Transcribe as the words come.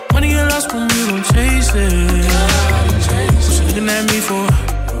prosper, you gon' chase it. What you looking at me for?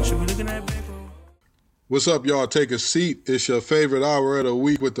 What you looking at me for? What's up, y'all? Take a seat. It's your favorite hour of the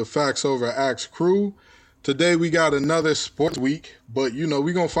week with the Facts Over Axe crew. Today we got another sports week, but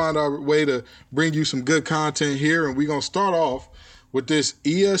we're going to find our way to bring you some good content here, and we're going to start off with this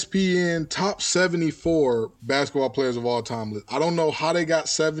ESPN top 74 basketball players of all time list. I don't know how they got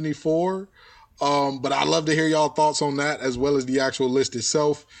 74, but I'd love to hear y'all thoughts on that, as well as the actual list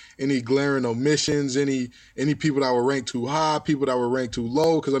itself. Any glaring omissions, any people that were ranked too high, people that were ranked too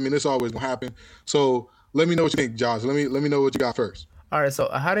low, because, it's always going to happen. So let me know what you think, Josh. Let me know what you got first. All right, so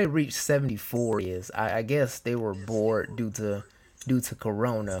how they reached 74 is, I guess they were bored due to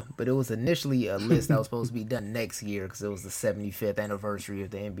Corona, but it was initially a list that was supposed to be done next year because it was the 75th anniversary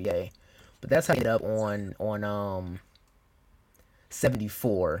of the NBA. But that's how you get up on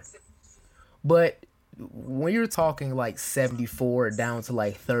 74. But when you're talking like 74 down to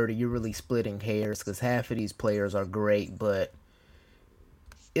like 30, you're really splitting hairs because half of these players are great, but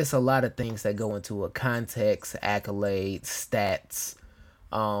it's a lot of things that go into a context, accolades, stats,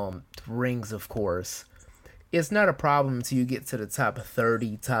 rings, of course. It's not a problem until you get to the top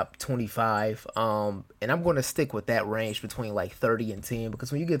 30, top 25. And I'm going to stick with that range between like 30 and 10,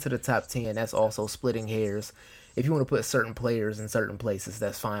 because when you get to the top 10, that's also splitting hairs. If you want to put certain players in certain places,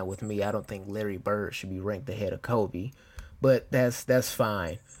 that's fine with me. I don't think Larry Bird should be ranked ahead of Kobe, but that's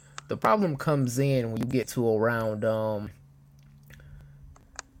fine. The problem comes in when you get to around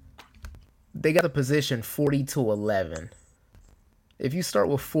they got the position 40 to 11. If you start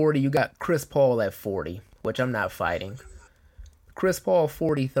with 40, you got Chris Paul at 40, which I'm not fighting. Chris Paul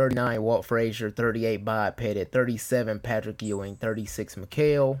 40, 39, Walt Frazier, 38, Bob Pettit, 37, Patrick Ewing, 36,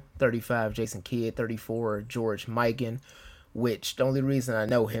 McHale, 35, Jason Kidd, 34, George Mikan, which the only reason I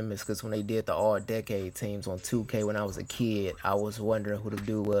know him is because when they did the all-decade teams on 2K when I was a kid, I was wondering who the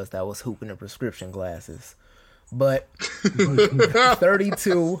dude was that was hooping in prescription glasses. But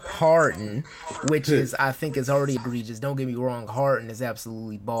 32, Harden, which is, I think, is already egregious. Don't get me wrong, Harden is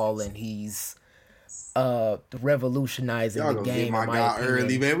absolutely balling. He's revolutionizing the game. Y'all gonna get my guy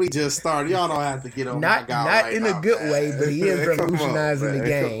early, man. We just started. Y'all don't have to get on my guy Not right in now, a good man. way, but he is revolutionizing the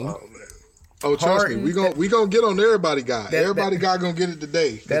game. Oh, trust Harden, me, we gonna get on everybody guy. Everybody guy gonna get it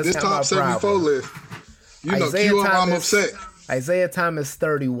today. This top 74 list, Q up, I'm upset. Isaiah Thomas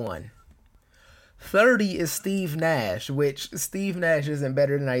 31. 30 is Steve Nash, which Steve Nash isn't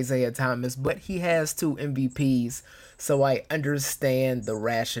better than Isaiah Thomas, but he has 2 MVPs, so I understand the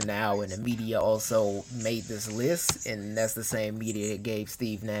rationale, and the media also made this list, and that's the same media that gave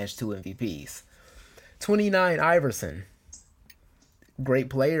Steve Nash 2 MVPs. 29, Iverson.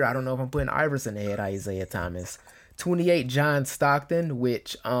 Great player. I don't know if I'm putting Iverson ahead of Isaiah Thomas. 28, John Stockton,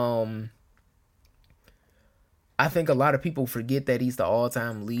 which I think a lot of people forget that he's the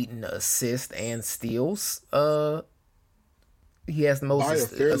all-time leading assists and steals. He has the most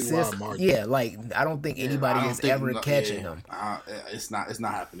assists. Yeah, like I don't think anybody is ever catching him. It's not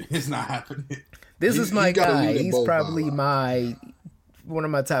happening. It's not happening. This is my guy. He's probably one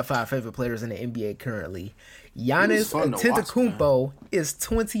of my top 5 favorite players in the NBA currently. Giannis Antetokounmpo is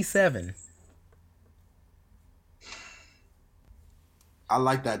 27. I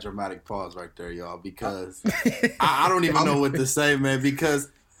like that dramatic pause right there, y'all, because I don't even know what to say, man, because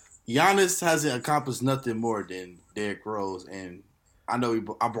Giannis hasn't accomplished nothing more than Derrick Rose, and I know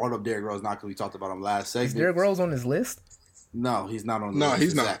I brought up Derrick Rose not because we talked about him last segment. Is Derrick Rose on his list? No, he's not on the No, list.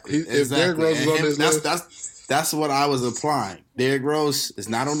 he's not. If Derrick Rose is on his list. That's what I was applying. Derrick Rose is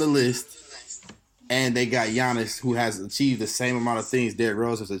not on the list, and they got Giannis, who has achieved the same amount of things Derrick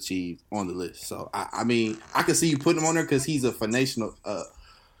Rose has achieved, on the list. So I can see you putting him on there because he's a phenomenal.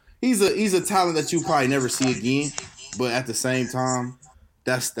 He's a talent that you probably never see again. But at the same time,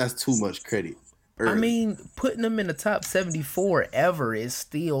 that's too much credit. Early. Putting him in the top 74 ever is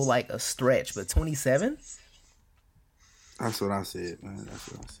still like a stretch. But 27? That's what I said, man. That's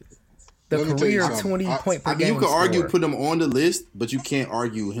what I said. The career 20-point per game. You could argue put him on the list, but you can't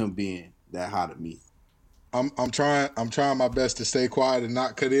argue him being that high to me. I'm trying my best to stay quiet and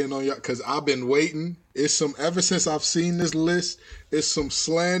not cut in on y'all because I've been waiting. Ever since I've seen this list, it's some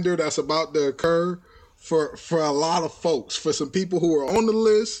slander that's about to occur for a lot of folks. For some people who are on the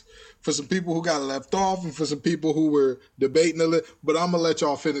list, for some people who got left off, and for some people who were debating the list. But I'm gonna let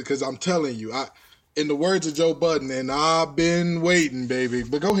y'all finish because I'm telling you, in the words of Joe Budden, and I've been waiting, baby.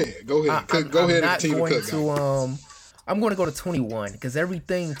 But go ahead. Go ahead and continue to cook. I'm going to go to 21 because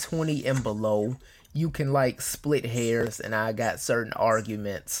everything 20 and below, you can like split hairs, and I got certain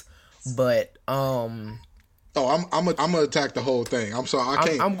arguments. But Oh, I'm gonna attack the whole thing. I'm sorry, I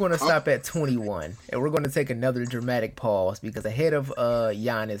can't. I'm going to stop at 21, and we're going to take another dramatic pause because ahead of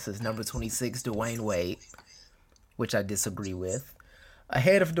Giannis is number 26, Dwayne Wade, which I disagree with.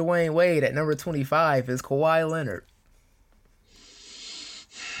 Ahead of Dwayne Wade at number 25 is Kawhi Leonard.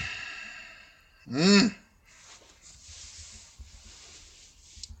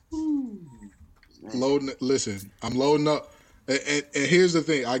 Listen, I'm loading up. And here's the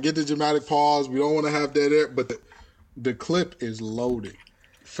thing. I get the dramatic pause. We don't want to have that there, but the clip is loaded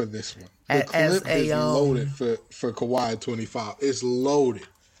for this one. The clip is loaded for Kawhi 25. It's loaded.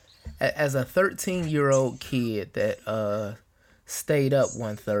 As a 13-year-old kid that stayed up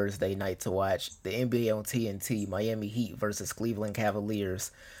one Thursday night to watch the NBA on TNT, Miami Heat versus Cleveland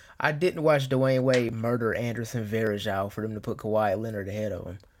Cavaliers, I didn't watch Dwayne Wade murder Anderson Varejao for them to put Kawhi Leonard ahead of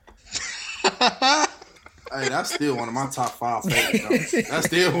him. Hey, that's still one of my top 5 favorite dunks. That's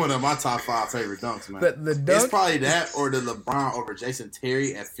still one of my top 5 favorite dunks, man. The dunk, it's probably that or the LeBron over Jason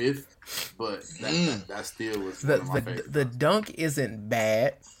Terry at 5th, but that still was one of my favorite. The dunk isn't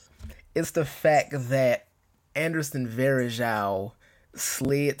bad. It's the fact that Anderson Varejao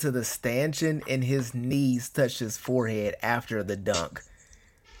slid to the stanchion and his knees touched his forehead after the dunk.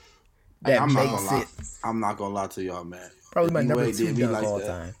 That makes it. I'm not gonna lie to y'all, man. Probably my number 2 dunk of all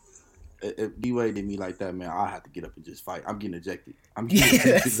time. If D-Wade did me like that, man, I have to get up and just fight. I'm getting ejected. I'm getting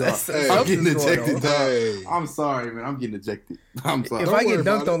ejected. Hey. I'm sorry, man. I'm getting ejected. I'm sorry. If I get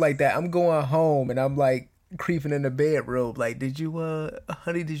dunked on like that, I'm going home and I'm like creeping in the bedroom. Like,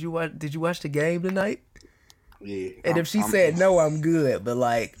 honey, did you watch the game tonight? Yeah. And if she said no, I'm good. But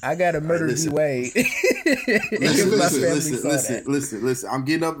like, I gotta murder D-Wade. Listen. I'm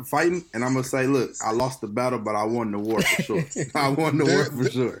getting up and fighting, and I'm gonna say, look, I lost the battle, but I won the war for sure. I won the war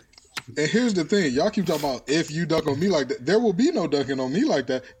for sure. And here's the thing. Y'all keep talking about if you dunk on me like that. There will be no dunking on me like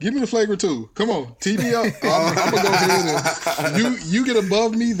that. Give me the flagrant 2. Come on. Tee me up. I'm going to go ahead and you get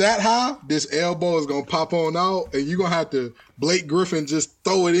above me that high, this elbow is going to pop on out, and you're going to have to Blake Griffin just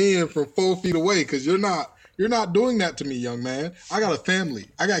throw it in from 4 feet away because you're not doing that to me, young man. I got a family.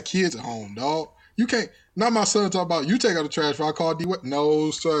 I got kids at home, dog. You can't. Not my son talk about you take out the trash for I call D-Wade.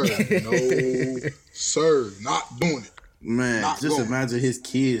 No, sir. No, sir. Not doing it. Man, just imagine his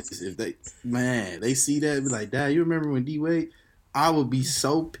kids if they see that and be like, Dad, you remember when D-Wade? I would be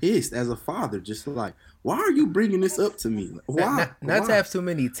so pissed as a father, just like, why are you bringing this up to me? Why? Not to have too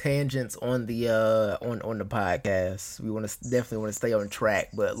many tangents on the on the podcast. We definitely want to stay on track,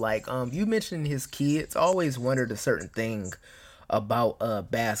 but like you mentioned his kids. I always wondered a certain thing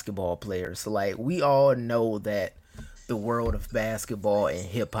about basketball players. So like we all know that the world of basketball and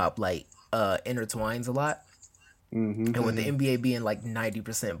hip hop like intertwines a lot. Mm-hmm, and with the NBA being like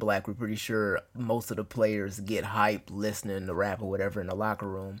 90% black, we're pretty sure most of the players get hyped listening to rap or whatever in the locker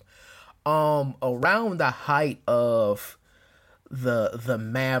room. Around the height of the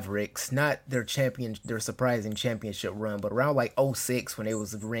Mavericks, not their surprising championship run, but around like 06 when they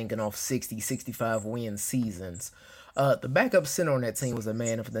was ringing off 60, 65 win seasons, the backup center on that team was a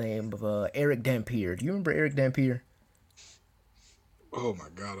man of the name of Eric Dampier. Do you remember Eric Dampier? Oh my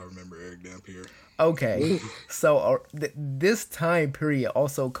God, I remember Eric Dampier. Okay, so this time period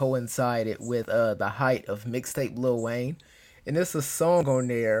also coincided with the height of mixtape Lil Wayne. And there's a song on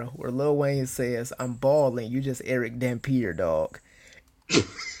there where Lil Wayne says, I'm balling, you just Eric Dampier, dog. And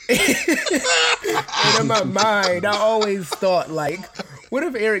in my mind, I always thought, like, what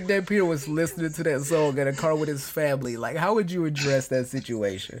if Eric Dampier was listening to that song in a car with his family? Like, how would you address that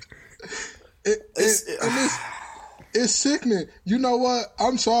situation? It's sickening. You know what?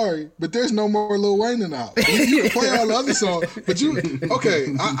 I'm sorry, but there's no more Lil Wayne in the house. You can play all the other songs, but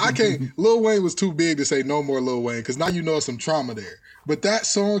I can't. Lil Wayne was too big to say no more Lil Wayne because now you know some trauma there. But that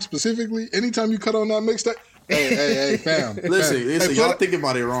song specifically, anytime you cut on that mixtape, hey, fam. Listen, y'all think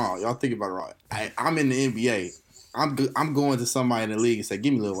about it wrong. I'm in the NBA. I'm going to somebody in the league and say,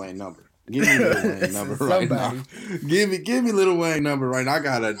 give me Lil Wayne number. Give me Lil Wayne number right now. Give me Lil Wayne number right now. I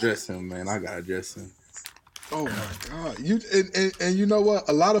gotta address him, man. Oh my God! And you know what?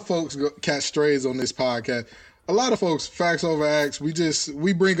 A lot of folks catch strays on this podcast. A lot of folks, facts over acts.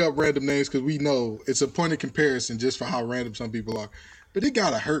 We bring up random names because we know it's a point of comparison just for how random some people are. But it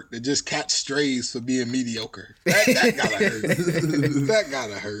gotta hurt to just catch strays for being mediocre. That gotta hurt. That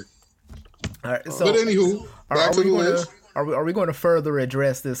gotta hurt. All right. So, but anywho, back to the list. Are we going to further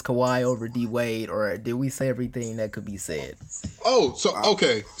address this Kawhi over D-Wade, or did we say everything that could be said? Oh, so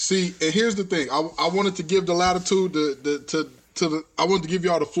okay. See, and here's the thing. I wanted to give the latitude I wanted to give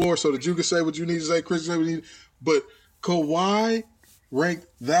y'all the floor so that you can say what you need to say, Chris say what you need. But Kawhi ranked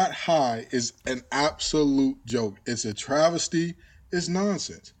that high is an absolute joke. It's a travesty. It's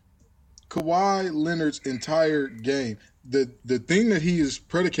nonsense. Kawhi Leonard's entire game, the thing that he is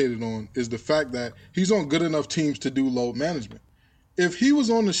predicated on is the fact that he's on good enough teams to do load management. If he was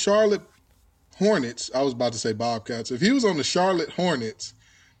on the Charlotte Hornets, I was about to say Bobcats. If he was on the Charlotte Hornets,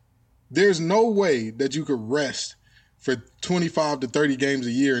 there's no way that you could rest for 25 to 30 games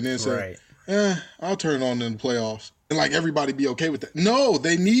a year and then say, I'll turn it on in the playoffs. And like everybody be okay with that. No,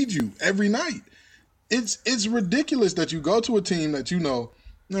 they need you every night. It's ridiculous that you go to a team that you know,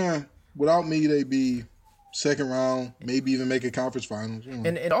 without me, they'd be second round, maybe even make a conference finals. You know.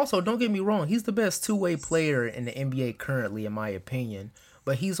 And also, don't get me wrong, he's the best two-way player in the NBA currently, in my opinion.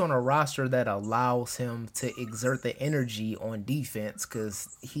 But he's on a roster that allows him to exert the energy on defense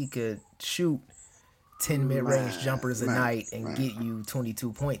because he could shoot 10 mid-range jumpers a night and get you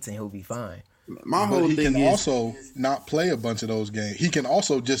 22 points and he'll be fine. My whole he thing can is also not play a bunch of those games. He can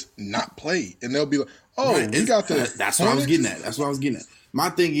also just not play, and they'll be like, "Oh, right, we got the." That's what I was getting at. My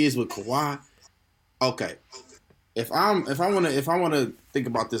thing is with Kawhi. Okay, if I want to think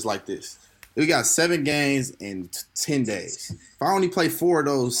about this like this, we got 7 games in 10 days. If I only play 4 of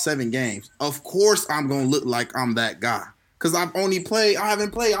those 7 games, of course I'm gonna look like I'm that guy because I haven't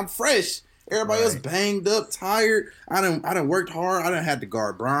played. I'm fresh. Everybody else banged up, tired. I done worked hard. I done had to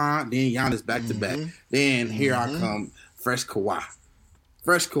guard Bron, then Giannis back to back. Then here I come, fresh Kawhi.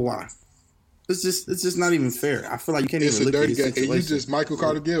 It's just not even fair. I feel like you can't even look at this situation. You just Michael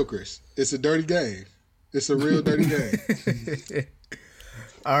Carter Gilchrist. It's a dirty game. It's a real dirty game.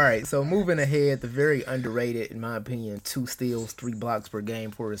 All right, so moving ahead, the very underrated, in my opinion, 2 steals, 3 blocks per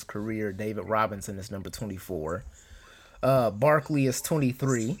game for his career. David Robinson is number 24. Barkley is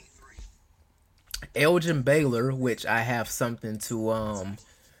 23. Elgin Baylor, which I have something to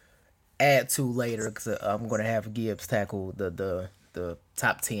add to later because I'm going to have Gibbs tackle the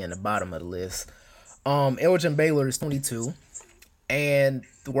top 10, the bottom of the list. Elgin Baylor is 22. And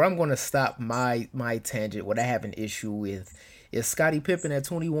where I'm going to stop my tangent, what I have an issue with, is Scottie Pippen at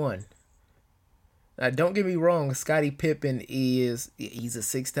 21. Now, don't get me wrong, Scottie Pippen he's a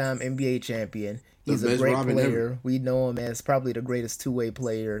 6-time NBA champion. He's a great player. Ever. We know him as probably the greatest two-way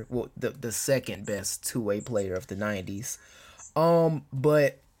player, well, the second best two-way player of the 90s.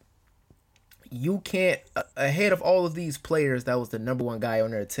 But you can't, ahead of all of these players, that was the number one guy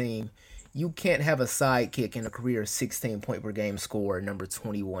on their team, you can't have a sidekick in a career 16-point-per-game scorer, number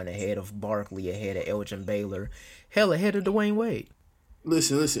 21, ahead of Barkley, ahead of Elgin Baylor, hell, ahead of Dwayne Wade.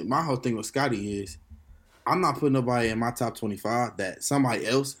 Listen, my whole thing with Scottie is, I'm not putting nobody in my top 25 that somebody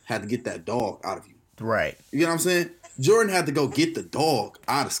else had to get that dog out of you. Right. You know what I'm saying? Jordan had to go get the dog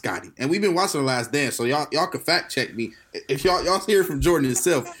out of Scottie. And we've been watching The Last Dance, so y'all can fact check me. If y'all hear from Jordan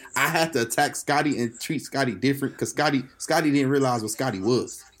himself, I had to attack Scottie and treat Scottie different because Scottie didn't realize what Scottie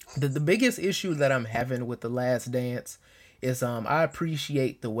was. The biggest issue that I'm having with The Last Dance is I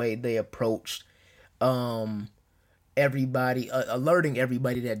appreciate the way they approached everybody, alerting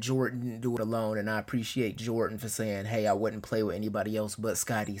everybody that Jordan didn't do it alone, and I appreciate Jordan for saying, hey, I wouldn't play with anybody else but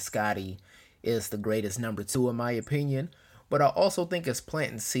Scottie. Scottie is the greatest number 2 in my opinion, but I also think it's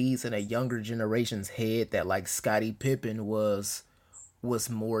planting seeds in a younger generation's head that like Scottie Pippen was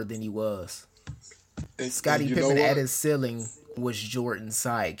more than he was. Scottie Pippen at his ceiling was Jordan's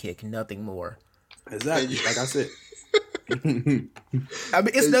sidekick, nothing more. Exactly, like I said. I mean,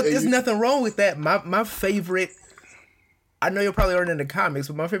 it's nothing wrong with that. My favorite, I know you're probably already in the comics,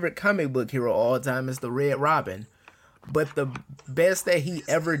 but my favorite comic book hero of all time is the Red Robin. But the best that he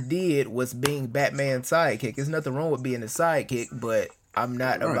ever did was being Batman's sidekick. There's nothing wrong with being a sidekick, but I'm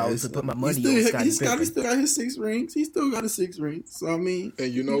not about to put my money on Scottie Pippen. He still got his 6 rings. He still got his 6 rings. So, I mean,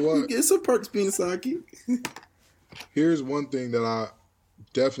 and you know what? You get some perks being a sidekick. Here's one thing that I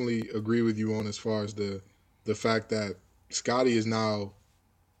definitely agree with you on as far as the fact that Scottie is now,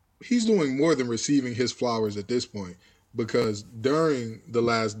 he's doing more than receiving his flowers at this point, because during The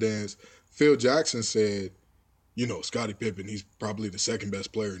Last Dance, Phil Jackson said, you know, Scottie Pippen, he's probably the second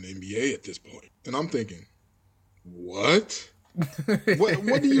best player in the NBA at this point. And I'm thinking, what?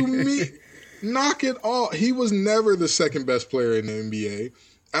 What do you mean? Knock it off. He was never the second best player in the NBA.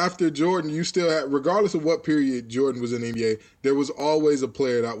 After Jordan, you still had, regardless of what period Jordan was in the NBA, there was always a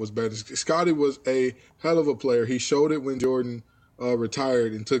player that was better. Scottie was a hell of a player. He showed it when Jordan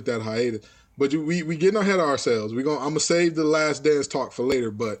retired and took that hiatus. But we getting ahead of ourselves. I'm gonna save the Last Dance talk for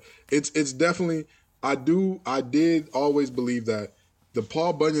later. But it's definitely, I did always believe that the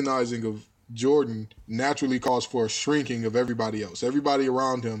Paul Bunyanizing of Jordan naturally caused for a shrinking of everybody else. Everybody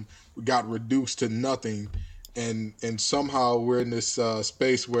around him got reduced to nothing. And somehow we're in this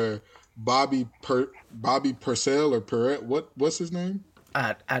space where Bobby Purcell or Perret, what's his name?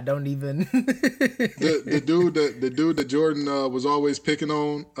 I don't even. The dude that Jordan was always picking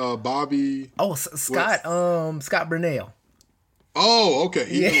on, Bobby. Oh, Scott Burnell. Oh, okay.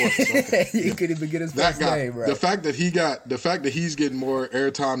 Even worse. Okay. He couldn't even get his That first guy. name right. The fact that he's getting more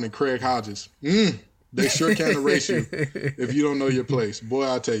airtime than Craig Hodges. They sure can't erase you if you don't know your place. Boy,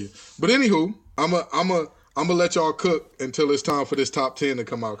 I tell you. But anywho, I'm gonna let y'all cook until it's time for this top 10 to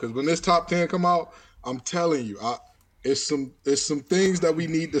come out. Because when this top 10 come out, I'm telling you, it's some things that we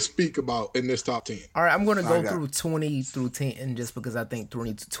need to speak about in this top 10. All right, I'm going to go through 20 through 10 just because I think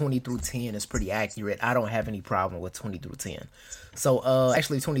 20 through 10 is pretty accurate. I don't have any problem with 20 through 10. So,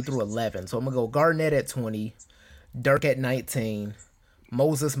 actually 20 through 11. So I'm going to go Garnett at 20, Dirk at 19,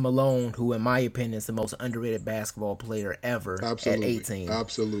 Moses Malone, who in my opinion is the most underrated basketball player ever, at 18.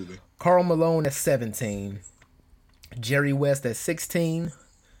 Absolutely. Karl Malone at 17, Jerry West at 16,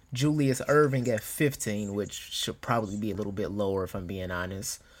 Julius Erving at 15, which should probably be a little bit lower if I'm being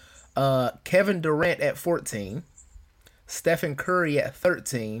honest. Kevin Durant at 14, Stephen Curry at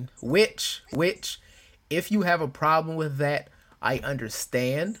 13, which if you have a problem with that, I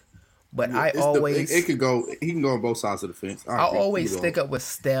understand. But he can go on both sides of the fence. I always stick up with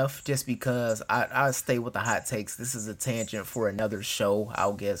Steph just because I stay with the hot takes. This is a tangent for another show.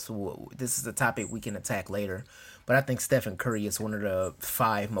 I'll guess this is a topic we can attack later. But I think Stephen Curry is one of the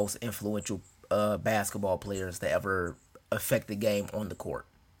 5 most influential basketball players to ever affect the game on the court.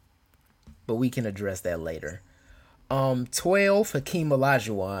 But we can address that later. 12, Hakeem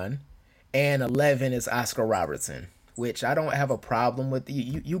Olajuwon, and 11 is Oscar Robertson, which I don't have a problem with.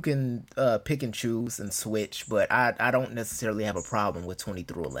 You can pick and choose and switch, but I don't necessarily have a problem with 20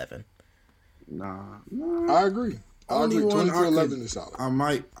 through 11. Nah. I agree. 20 through 11 is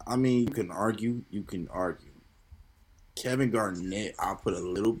solid. You can argue. Kevin Garnett, I'll put a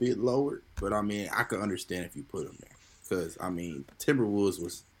little bit lower, but I could understand if you put him there. Because, Timberwolves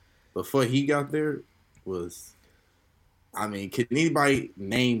was, before he got there, can anybody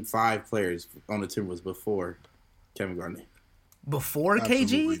name 5 players on the Timberwolves before Kevin Garnett? Before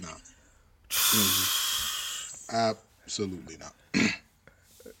Absolutely KG? Not. Absolutely not.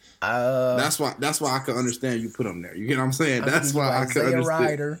 That's why I could understand you put him there. You get what I'm saying? That's why I could understand.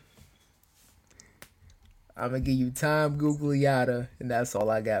 Ryder. I'm gonna give you Tom Gugliotta, and that's all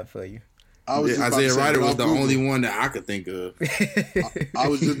I got for you. Isaiah Ryder was the only one that I could think of. I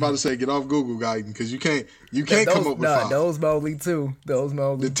was just about to say, get off Google, guy, because you can't come up with 5. Those Mobley too. The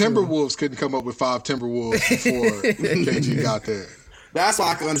Timberwolves couldn't come up with 5 Timberwolves before KG got there. That's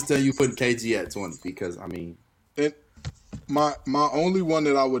why I can understand you putting KG at 20 because And my only one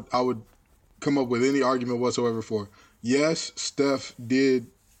that I would come up with any argument whatsoever for. Yes, Steph did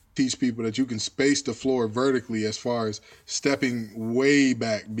teach people that you can space the floor vertically as far as stepping way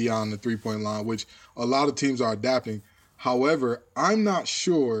back beyond the 3-point line, which a lot of teams are adapting. However, I'm not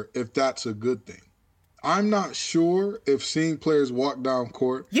sure if that's a good thing. I'm not sure if seeing players walk down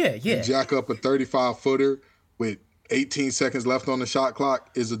court and jack up a 35-footer with 18 seconds left on the shot clock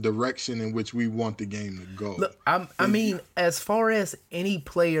is a direction in which we want the game to go. Look, as far as any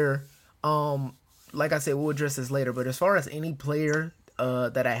player, like I said, we'll address this later, but as far as any player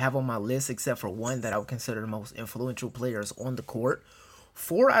that I have on my list, except for one that I would consider the most influential players on the court,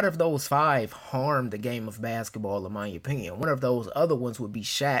 4 out of those 5 harmed the game of basketball, in my opinion. One of those other ones would be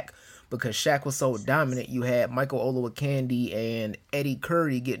Shaq, because Shaq was so dominant. You had Michael Olowokandi and Eddie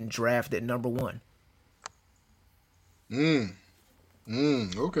Curry getting drafted number 1.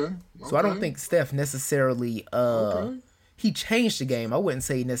 Okay. So I don't think Steph necessarily he changed the game. I wouldn't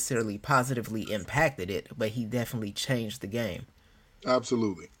say he necessarily positively impacted it, but he definitely changed the game.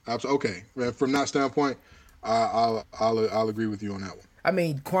 Absolutely. Okay. From that standpoint, I'll agree with you on that one.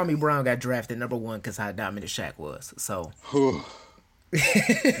 Kwame Brown got drafted number 1 because how dominant Shaq was. So.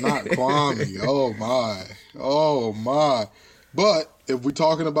 Not Kwame. Oh my. But if we're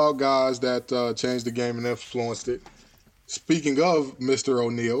talking about guys that changed the game and influenced it, speaking of Mr.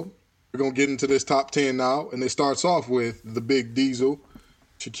 O'Neal, we're gonna get into this top 10 now, and it starts off with the Big Diesel,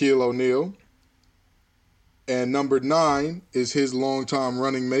 Shaquille O'Neal. And number 9 is his longtime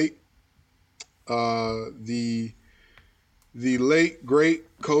running mate, the late, great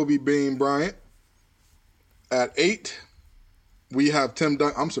Kobe Bean Bryant. At 8, we have Tim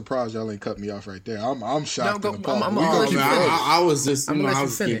Duncan. I'm surprised y'all ain't cut me off right there. I'm shocked and appalled. I was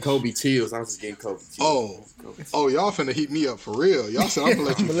getting Kobe chills. I was just getting Kobe chills. Oh, y'all finna heat me up for real. Y'all said I'm gonna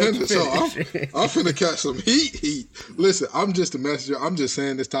let you finish. So I'm finna catch some heat. Listen, I'm just a messenger. I'm just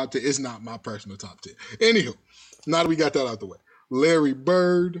saying this top 10 is not my personal top 10. Anywho, now that we got that out the way, Larry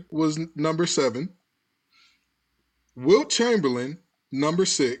Bird was number 7. Wilt Chamberlain, number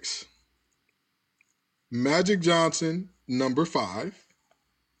 6. Magic Johnson, number 5.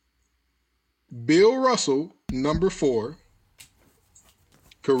 Bill Russell, number 4.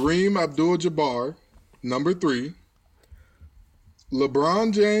 Kareem Abdul-Jabbar, number 3.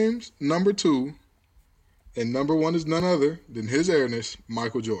 LeBron James, number 2. And number 1 is none other than His Airness,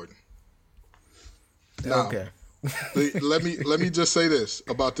 Michael Jordan. Now, Okay. let me just say this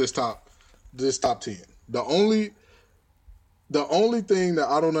about this top 10. The only thing that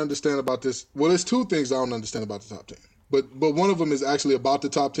I don't understand about this, well, there's 2 things I don't understand about the top 10. But one of them is actually about the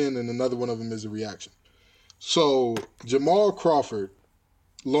top 10, and another one of them is a reaction. So Jamal Crawford,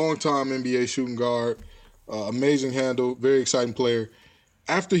 longtime NBA shooting guard, amazing handle, very exciting player.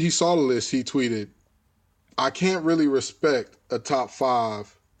 After he saw the list, he tweeted, "I can't really respect a top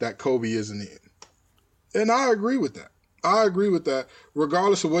 5 that Kobe isn't in." And I agree with that.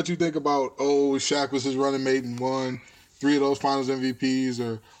 Regardless of what you think about, Shaq was his running mate and won 3 of those finals MVPs,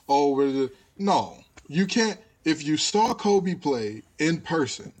 or, no. You can't. If you saw Kobe play in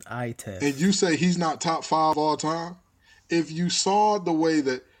person, and you say he's not top 5 all time, if you saw the way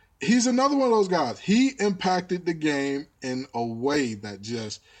that, he's another one of those guys. He impacted the game in a way that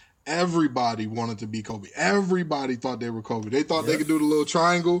just everybody wanted to be Kobe. Everybody thought they were Kobe. They thought they could do the little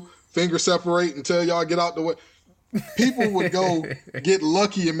triangle, finger separate, and tell y'all get out the way. People would go get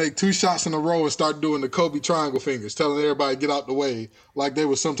lucky and make 2 shots in a row and start doing the Kobe triangle fingers, telling everybody get out the way like they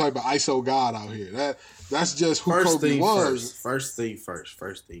was some type of ISO god out here. That's just who Kobe was. First things first.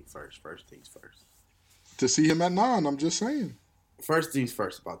 To see him at 9, I'm just saying. First things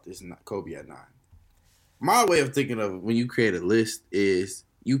first about this, not Kobe at 9. My way of thinking of when you create a list is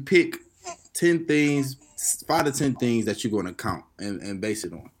you pick 10 things, 5 to 10 things that you're going to count and base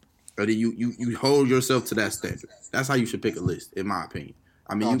it on. Or then you hold yourself to that standard. That's how you should pick a list, in my opinion.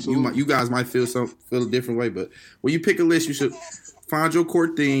 I mean, you guys might feel a different way, but when you pick a list, you should find your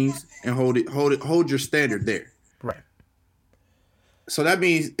core things and hold your standard there. Right. So that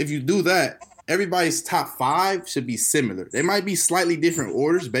means if you do that, everybody's top 5 should be similar. They might be slightly different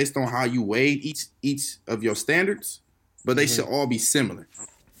orders based on how you weighed each of your standards, but they should all be similar.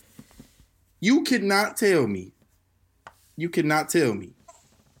 You cannot tell me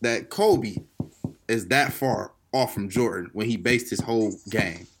that Kobe is that far off from Jordan when he based his whole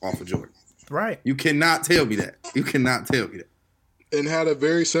game off of Jordan. Right. You cannot tell me that. And had a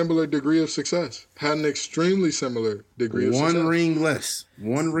very similar degree of success. Had an extremely similar degree of success. One ring less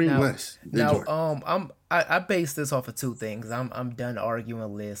than Jordan. I base this off of 2 things. I'm done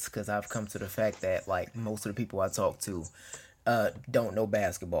arguing lists because I've come to the fact that like most of the people I talk to don't know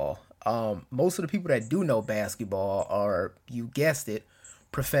basketball. Most of the people that do know basketball are, you guessed it,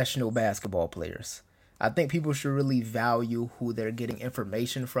 professional basketball players. I think people should really value who they're getting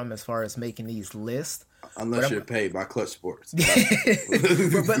information from as far as making these lists. Unless you're paid by Clutch Sports.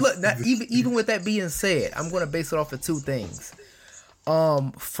 but look, even with that being said, I'm going to base it off of 2 things.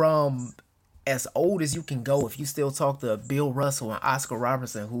 From as old as you can go, if you still talk to Bill Russell and Oscar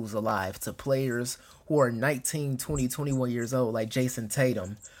Robertson, who's alive, to players who are 19, 20, 21 years old, like Jason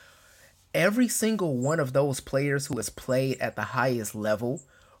Tatum, every single one of those players who has played at the highest level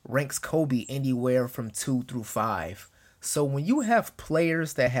ranks Kobe anywhere from 2 through 5. So when you have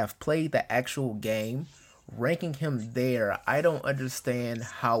players that have played the actual game, ranking him there, I don't understand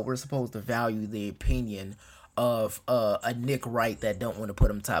how we're supposed to value the opinion of a Nick Wright that don't want to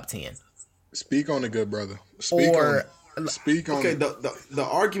put him top 10. Speak on it, good brother. Speak on okay, it. the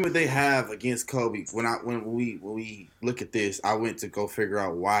argument they have against Kobe, when we look at this, I went to go figure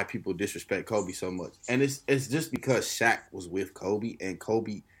out why people disrespect Kobe so much. And it's just because Shaq was with Kobe, and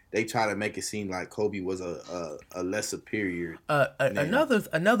Kobe, they try to make it seem like Kobe was a less superior.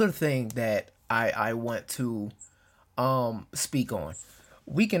 Another thing that I want to speak on.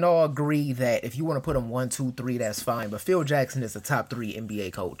 We can all agree that if you want to put him 1, 2, 3, that's fine. But Phil Jackson is the top 3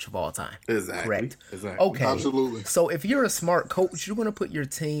 NBA coach of all time. Exactly. Correct. Exactly. Okay. Absolutely. So if you're a smart coach, you're going to put your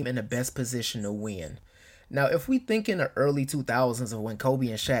team in the best position to win. Now, if we think in the early 2000s of when Kobe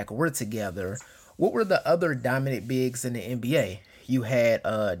and Shaq were together, what were the other dominant bigs in the NBA? You had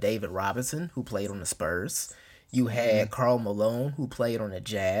David Robinson, who played on the Spurs. You had Karl Malone, who played on the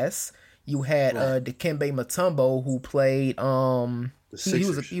Jazz. You had Dikembe Mutombo, who played he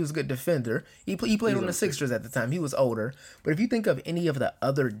was a good defender. He played on the Sixers at the time. He was older. But if you think of any of the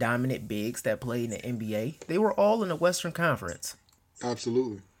other dominant bigs that played in the NBA, they were all in the Western Conference.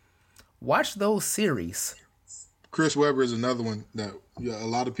 Absolutely. Watch those series. Chris Webber is another one that a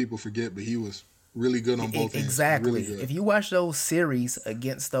lot of people forget, but he was really good on both ends. Exactly. Really good. If you watch those series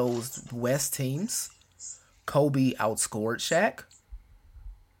against those West teams, Kobe outscored Shaq.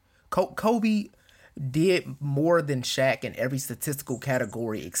 Kobe did more than Shaq in every statistical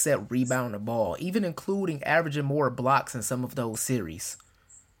category except rebound the ball, even including averaging more blocks in some of those series.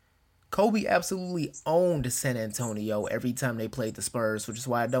 Kobe absolutely owned San Antonio every time they played the Spurs, which is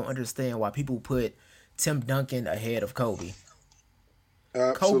why I don't understand why people put Tim Duncan ahead of Kobe.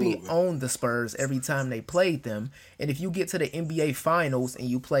 Absolutely. Kobe owned the Spurs every time they played them. And if you get to the NBA Finals and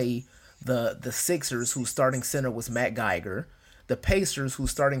you play the Sixers, whose starting center was Matt Geiger, the Pacers,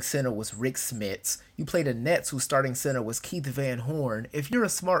 whose starting center was Rick Smits, you play the Nets, whose starting center was Keith Van Horn. If you're a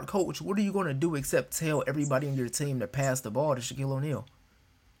smart coach, what are you going to do except tell everybody on your team to pass the ball to Shaquille O'Neal?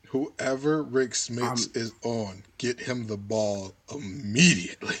 Whoever Rick Smits is on, get him the ball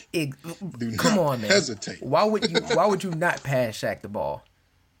immediately. Come on, man. Hesitate. Why would you not pass Shaq the ball?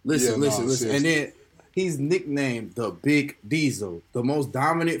 Listen. Seriously. And then he's nicknamed the Big Diesel, the most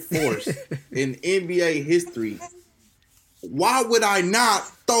dominant force in NBA history. Why would I not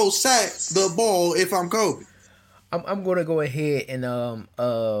throw Shaq the ball if I'm Kobe? I'm going to go ahead and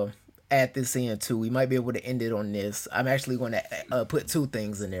add this in too. We might be able to end it on this. I'm actually going to put two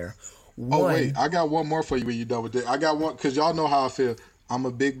things in there. One, wait, I got one more for you when you done with it. I got one because y'all know how I feel. I'm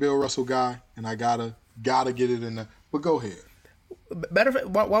a big Bill Russell guy, and I gotta get it in there. But go ahead. Matter of fact,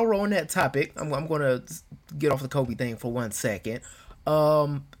 while we're on that topic, I'm going to get off the Kobe thing for 1 second.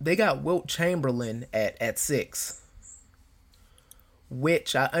 They got Wilt Chamberlain at 6.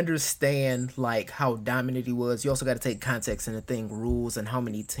 Which I understand, like, how dominant he was. You also got to take context in the thing, rules, and how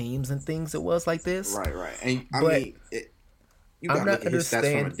many teams and things it was like this. Right. And I mean, you got to look at his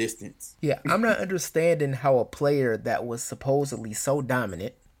stats from a distance. Yeah, I'm not understanding how a player that was supposedly so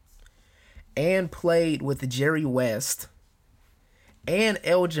dominant and played with Jerry West and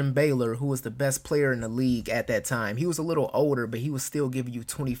Elgin Baylor, who was the best player in the league at that time. He was a little older, but he was still giving you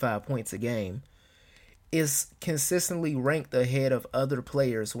 25 points a game. Is consistently ranked ahead of other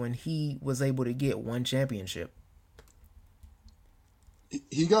players when he was able to get one championship.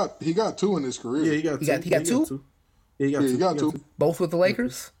 He got 2 in his career. Yeah, he got 2. He got two? Yeah, he got two. Both with the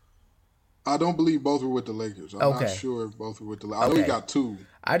Lakers? I don't believe both were with the Lakers. I'm not sure if both were with the Lakers. I know he got 2.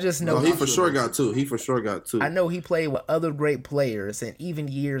 I just know he for sure got 2. He for sure got 2. I know he played with other great players, and even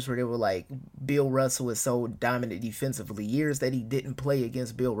years where they were like, Bill Russell is so dominant defensively. Years that he didn't play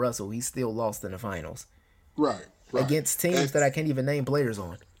against Bill Russell, he still lost in the finals. Right. Against teams that I can't even name players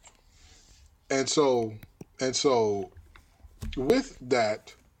on. And so with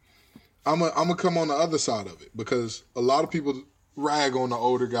that, I'm gonna come on the other side of it because a lot of people rag on the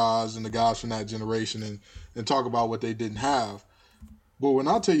older guys and the guys from that generation and talk about what they didn't have. But when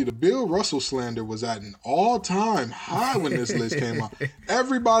I tell you the Bill Russell slander was at an all-time high when this list came out.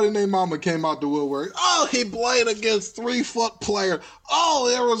 Everybody named mama came out the woodwork. Oh, he played against 3-foot players. Oh,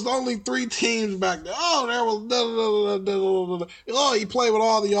 there was only 3 teams back there. Oh, there was oh, he played with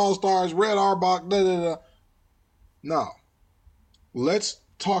all the All-Stars, Red Auerbach, No. Let's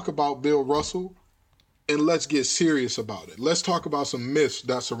talk about Bill Russell and let's get serious about it. Let's talk about some myths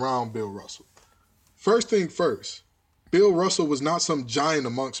that surround Bill Russell. First thing first. Bill Russell was not some giant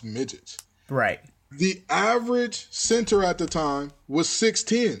amongst midgets. Right. The average center at the time was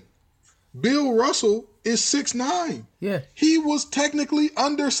 6'10". Bill Russell is 6'9". Yeah. He was technically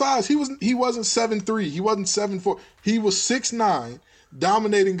undersized. He wasn't 7'3". He wasn't 7'4". He was 6'9",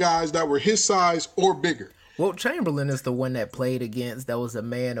 dominating guys that were his size or bigger. Well, Chamberlain is the one that played against that was a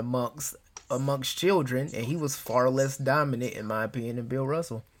man amongst children, and he was far less dominant, in my opinion, than Bill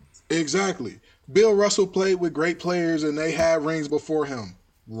Russell. Exactly. Bill Russell played with great players and they had rings before him.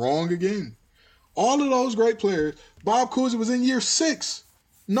 Wrong again. All of those great players, Bob Cousy was in year 6.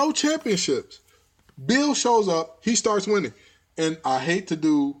 No championships. Bill shows up, he starts winning. And I hate to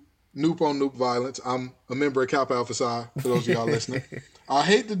do Noop on Noop violence. I'm a member of Kappa Alpha Psi, for those of y'all listening. I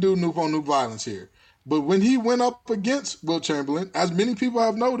hate to do Noop on Noop violence here. But when he went up against Wilt Chamberlain, as many people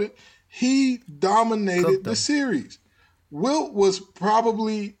have noted, he dominated the series. Wilt was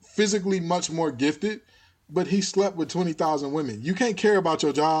probably physically much more gifted, but he slept with 20,000 women. You can't care about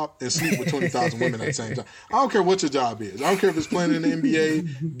your job and sleep with 20,000 women at the same time. I don't care what your job is. I don't care if it's playing in the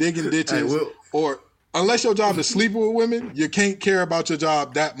NBA, digging ditches, or unless your job is sleeping with women, you can't care about your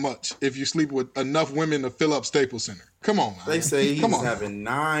job that much if you sleep with enough women to fill up Staples Center. Come on, man. They say he's having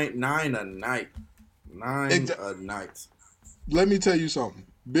nine a night. Nine a night. Let me tell you something.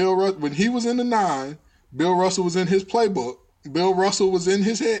 When he was in the 9, Bill Russell was in his playbook. Bill Russell was in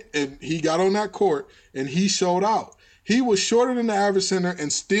his head, and he got on that court, and he showed out. He was shorter than the average center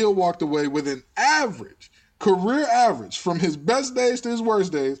and still walked away with an career average, from his best days to his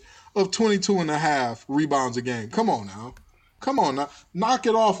worst days, of 22.5 rebounds a game. Come on now. Knock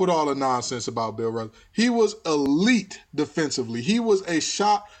it off with all the nonsense about Bill Russell. He was elite defensively. He was a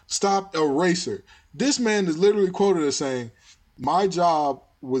shot stop eraser. This man is literally quoted as saying, my job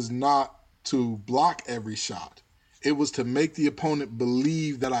was not to block every shot. It was to make the opponent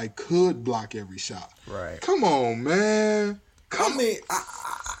believe that I could block every shot. Right. Come on, man. I mean,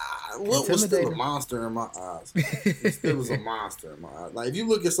 Wilt was still a monster in my eyes. He still was a monster in my eyes. Like, if you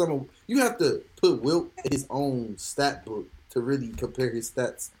look at you have to put Wilt in his own stat book to really compare his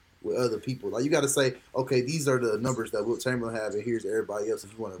stats with other people. Like, you got to say, okay, these are the numbers that Wilt Chamberlain have, and here's everybody else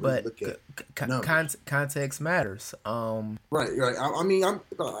if you want to really look at context matters. Right. I mean, I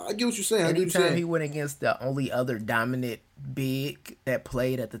get what you're saying. Anytime he went against the only other dominant big that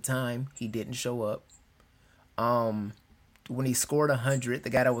played at the time, he didn't show up. When he scored 100, the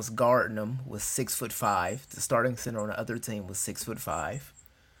guy that was guarding him was 6'5". The starting center on the other team was 6'5".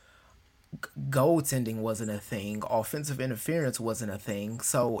 Goaltending wasn't a thing. Offensive interference wasn't a thing.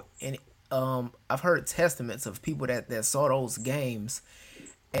 So, I've heard testaments of people that saw those games,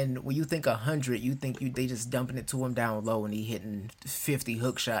 and when you think 100, you think they just dumping it to him down low, and he hitting 50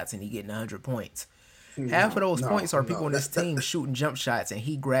 hook shots, and he getting 100 points. Half of those points are people on his team shooting jump shots, and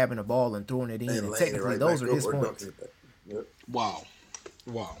he grabbing the ball and throwing it in. And technically, those are his points. Yep. Wow.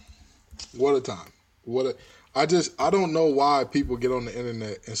 What a time. I don't know why people get on the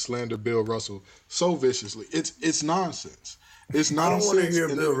internet and slander Bill Russell so viciously. It's nonsense. It's nonsense. I don't want to hear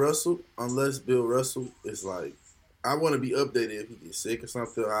Bill Russell unless Bill Russell is like, I want to be updated if he gets sick or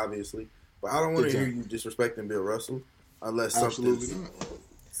something, obviously. But I don't want to hear you disrespecting Bill Russell unless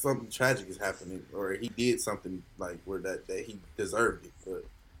something tragic is happening or he did something like where that he deserved it. But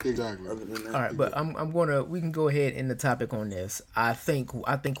exactly. All right, but we can go ahead in the topic on this. I think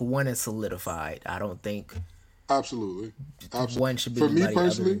one is solidified. I don't think absolutely one should be anybody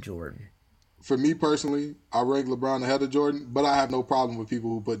other than Jordan. For me personally, I rank LeBron ahead of Jordan, but I have no problem with people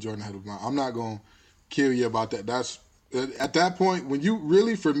who put Jordan ahead of LeBron. I'm not going to kill you about that. That's at that point when you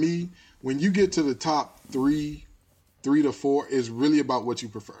really, for me, when you get to the top 3 to 4, is really about what you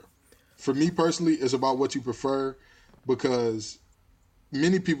prefer. For me personally, it's about what you prefer because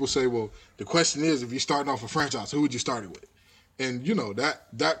many people say, well, the question is, if you're starting off a franchise, who would you start it with? And, you know,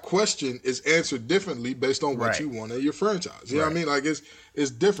 that question is answered differently based on what you want in your franchise. You know what I mean? Like,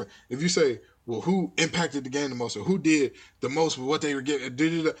 it's different. If you say, well, who impacted the game the most or who did the most with what they were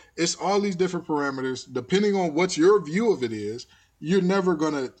getting, it's all these different parameters. Depending on what your view of it is, you're never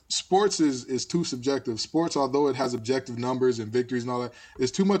going to – sports is too subjective. Sports, although it has objective numbers and victories and all that,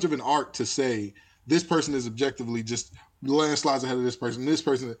 it's too much of an art to say this person is objectively just – landslides ahead of this person.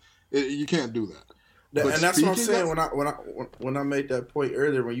 You can't do that. And that's what I'm saying when I made that point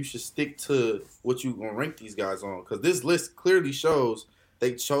earlier. When you should stick to what you gonna rank these guys on, because this list clearly shows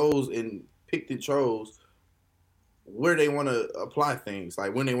they chose and picked and chose where they want to apply things.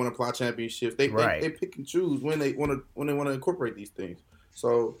 Like when they want to apply championships, they pick and choose when they want to incorporate these things.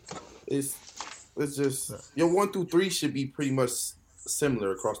 So it's just your 1 through 3 should be pretty much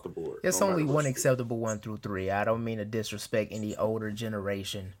similar across the board. It's only one acceptable 1 through 3. I don't mean to disrespect any older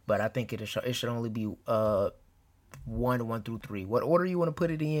generation, but I think it should only be 1 through 3. What order you want to put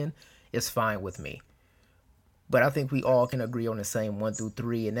it in is fine with me. But I think we all can agree on the same 1 through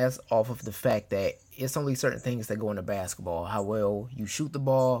 3, and that's off of the fact that it's only certain things that go into basketball. How well you shoot the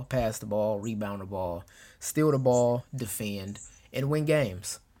ball, pass the ball, rebound the ball, steal the ball, defend, and win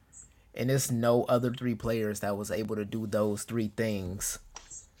games. And there's no other 3 players that was able to do those 3 things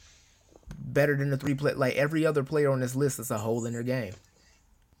better than the 3 play. Like every other player on this list is a hole in their game.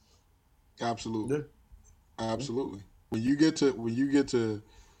 Absolutely, absolutely. When you get to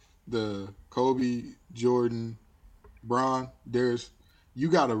the Kobe, Jordan, Bron, you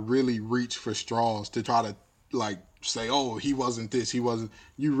got to really reach for straws to try to like say, oh, he wasn't this, he wasn't.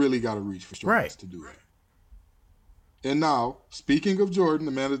 You really got to reach for straws to do that. And now, speaking of Jordan,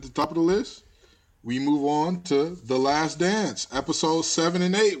 the man at the top of the list, we move on to The Last Dance. Episodes 7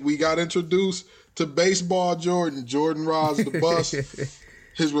 and 8, we got introduced to baseball Jordan rides the bus,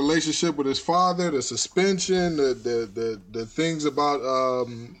 his relationship with his father, the suspension, the things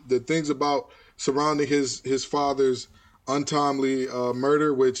about surrounding his father's untimely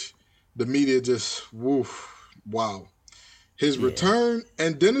murder, which the media just, wow. His return,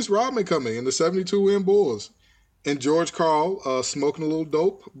 and Dennis Rodman coming in the 72-win Bulls. And George Karl smoking a little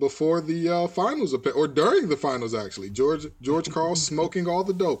dope before the finals, or during the finals, actually. George Karl smoking all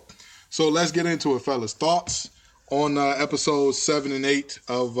the dope. So let's get into it, fellas. Thoughts on episodes 7 and 8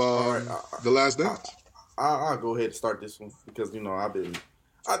 of The Last Dance? I'll go ahead and start this one because,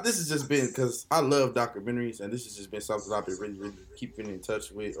 this has just been, because I love documentaries, and this has just been something I've been really, really keeping in touch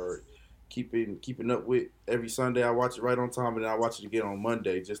with or keeping up with. Every Sunday I watch it right on time, and then I watch it again on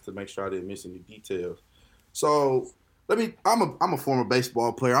Monday just to make sure I didn't miss any details. So I'm a former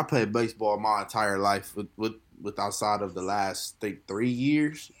baseball player. I played baseball my entire life with outside of the last, I think, 3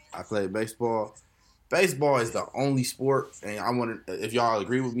 years. I played baseball. baseball is the only sport, and I want to, if y'all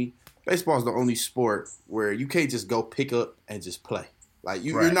agree with me, baseball is the only sport where you can't just go pick up and just play. Like,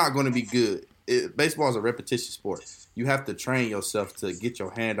 you're not going to be good. Baseball is a repetition sport. You have to train yourself to get your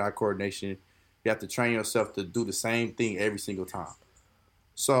hand-eye coordination. You have to train yourself to do the same thing every single time.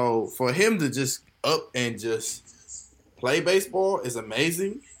 So for him to just up and just play baseball is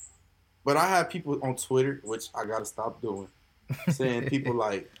amazing. But I have people on Twitter, which I got to stop doing, saying people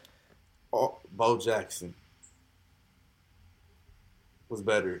like, oh, Bo Jackson was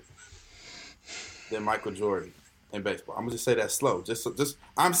better than Michael Jordan in baseball. I'm going to just say that slow. Just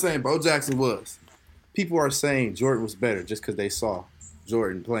I'm saying Bo Jackson was. People are saying Jordan was better just because they saw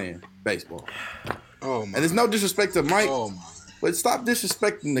Jordan playing baseball. Oh my. And there's no disrespect to Mike, but stop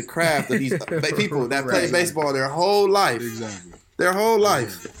disrespecting the craft of these people that play baseball their whole life. Exactly. Their whole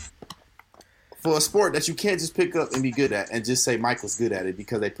life. For a sport that you can't just pick up and be good at and just say Mike was good at it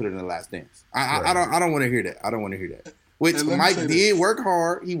because they put it in the Last Dance. I don't want to hear that. I don't want to hear that. Which Mike did work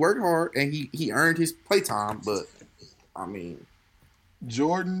hard. He worked hard and he earned his playtime, but I mean,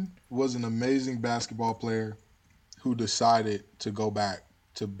 Jordan was an amazing basketball player who decided to go back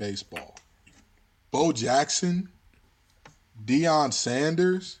to baseball. Bo Jackson, Deion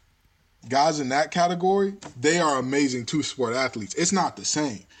Sanders, guys in that category, they are amazing two-sport athletes. It's not the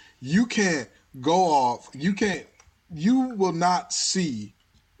same. You can't go off. You will not see,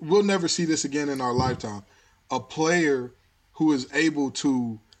 we'll never see this again in our lifetime, a player who is able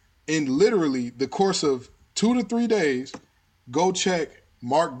to, in literally the course of 2 to 3 days, go check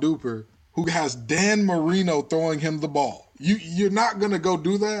Mark Duper, who has Dan Marino throwing him the ball. You're not going to go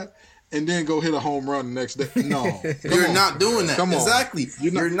do that and then go hit a home run the next day. No. You're not doing that. Come on. Exactly.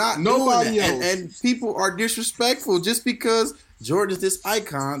 You're not nobody doing that. else. And people are disrespectful just because Jordan is this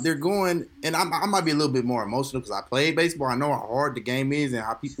icon. They're going, and I might be a little bit more emotional because I played baseball. I know how hard the game is and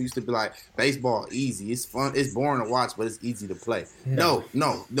how people used to be like, baseball easy. It's fun. It's boring to watch, but it's easy to play. No.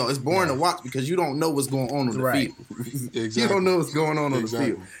 It's boring to watch because you don't know what's going on the field. Exactly. You don't know what's going on the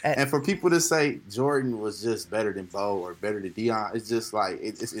Exactly. field. And for people to say Jordan was just better than Bo or better than Deion, it's just like,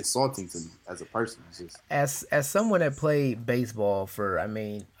 it's insulting to me as a person. It's just, As someone that played baseball for,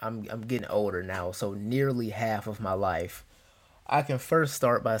 I'm getting older now, so nearly half of my life, I can first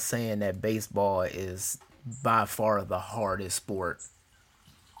start by saying that baseball is by far the hardest sport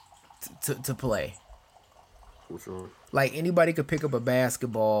to play. for sure. Like, anybody could pick up a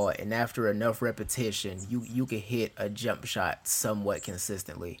basketball, and after enough repetition, you can hit a jump shot somewhat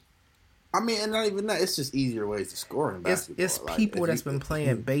consistently. I mean, and not even that. It's just easier ways to score in basketball. It's people that's been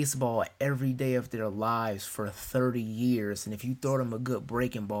playing baseball every day of their lives for 30 years, and if you throw them a good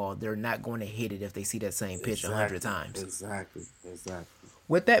breaking ball, they're not going to hit it if they see that same pitch 100 times. Exactly.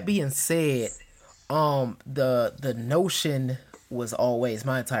 With that being said, the notion was always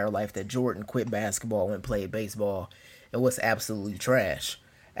my entire life that Jordan quit basketball and played baseball and was absolutely trash.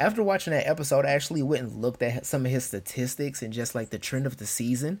 After watching that episode, I actually went and looked at some of his statistics and just like the trend of the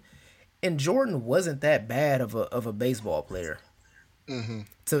season. And Jordan wasn't that bad of a baseball player. Mm-hmm.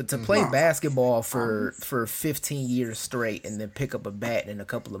 To play basketball for 15 years straight and then pick up a bat and in a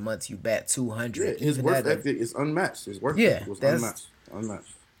couple of months you bat 200. Yeah, his work ethic is unmatched. His work ethic was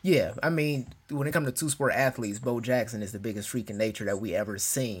unmatched. Yeah, I mean, when it comes to two-sport athletes, Bo Jackson is the biggest freak in nature that we ever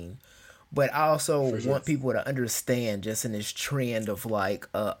seen. But I also want people to understand, just in this trend of like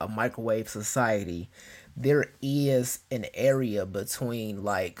a microwave society, there is an area between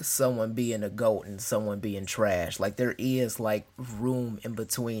like someone being a GOAT and someone being trash. Like, there is like room in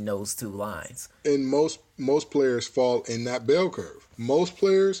between those two lines. And most players fall in that bell curve. Most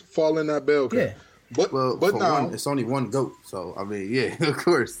players fall in that bell curve. Yeah. But now it's only one GOAT. So I mean, yeah, of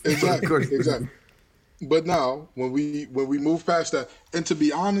course. Exactly. But now, when we move past that, and to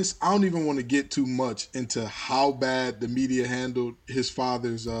be honest, I don't even want to get too much into how bad the media handled his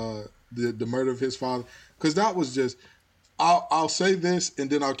father's the murder of his father, because that was just. I'll say this, and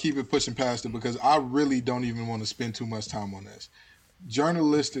then I'll keep it pushing past it because I really don't even want to spend too much time on this.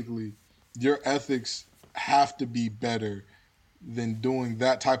 Journalistically, your ethics have to be better than doing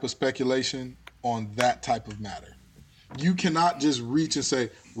that type of speculation on that type of matter. You cannot just reach and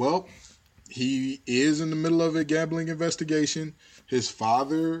say, well, he is in the middle of a gambling investigation. His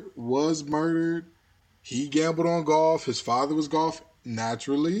father was murdered. He gambled on golf. His father was golf.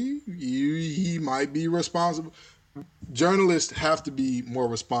 Naturally, he might be responsible. Journalists have to be more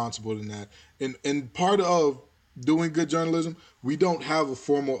responsible than that. And part of doing good journalism, we don't have a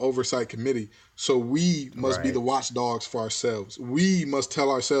formal oversight committee. So we must be the watchdogs for ourselves. We must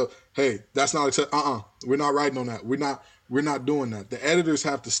tell ourselves, hey, that's not acceptable. We're not writing on that. We're not doing that. The editors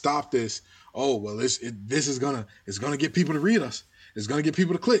have to stop this. Oh, well, this is gonna get people to read us. It's gonna get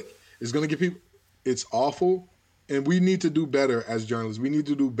people to click. It's gonna get people. It's awful. And we need to do better as journalists. We need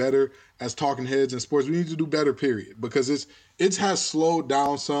to do better as talking heads in sports. We need to do better, period. Because it has slowed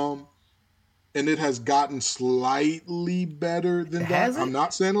down some, and it has gotten slightly better than that. I'm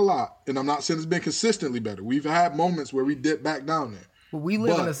not saying a lot, and I'm not saying it's been consistently better. We've had moments where we dip back down there. Well, we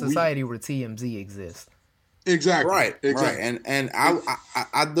live in a society where TMZ exists. Exactly. Right. Exactly. Right. And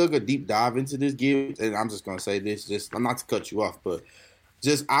I dug a deep dive into this, Gibbs, and I'm just gonna say this, just not to cut you off, but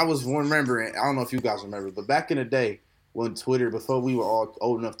just I was remembering. I don't know if you guys remember, but back in the day when Twitter, before we were all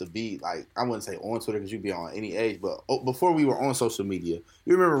old enough to be like, I wouldn't say on Twitter because you'd be on any age, but before we were on social media,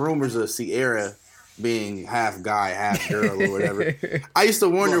 you remember rumors of Sierra being half guy, half girl, or whatever. I used to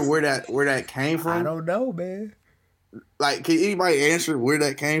wonder where that came from. I don't know, man. Like, can anybody answer where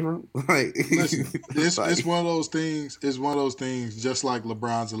that came from? Like, listen, it's one of those things. It's one of those things. Just like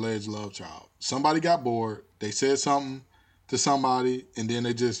LeBron's alleged love child. Somebody got bored. They said something to somebody, and then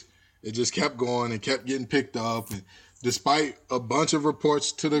it just kept going and kept getting picked up. And despite a bunch of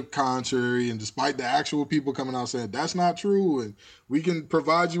reports to the contrary, and despite the actual people coming out saying that's not true, and we can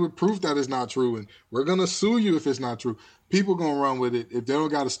provide you with proof that it's not true, and we're gonna sue you if it's not true, people gonna run with it. If they don't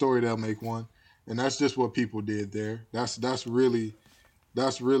got a story, they'll make one, and that's just what people did there. That's really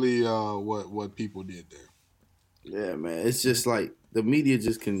what people did there. Yeah, man. It's just like the media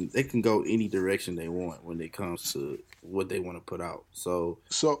they can go any direction they want when it comes to what they want to put out. So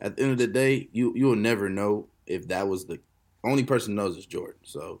at the end of the day, you'll never know if that was the only person knows is Jordan.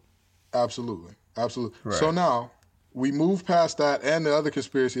 So absolutely. Right. So now we move past that and the other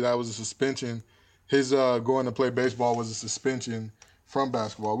conspiracy that was a suspension. His going to play baseball was a suspension from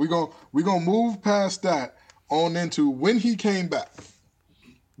basketball. We're gonna move past that on into when he came back.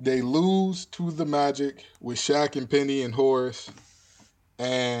 They lose to the Magic with Shaq and Penny and Horace.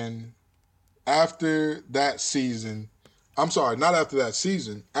 And after that season, after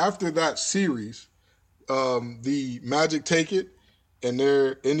that series, the Magic take it, and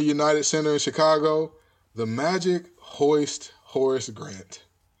they're in the United Center in Chicago. The Magic hoist Horace Grant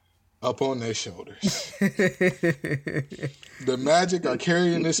up on their shoulders. The Magic are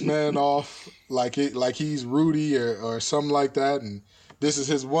carrying this man off like he's Rudy or something like that, and this is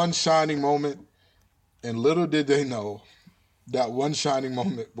his one shining moment. And little did they know that one shining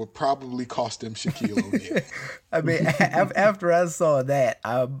moment would probably cost him Shaquille O'Neal. I mean, after I saw that,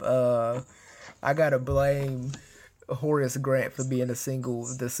 I gotta blame Horace Grant for being the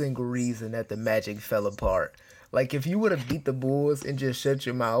single reason that the Magic fell apart. Like, if you would have beat the Bulls and just shut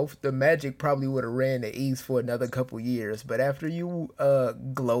your mouth, the Magic probably would have ran the East for another couple years. But after you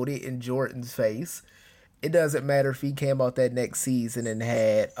gloated in Jordan's face, it doesn't matter if he came out that next season and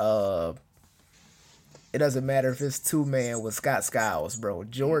had it doesn't matter if it's 2-man with Scott Skiles, bro.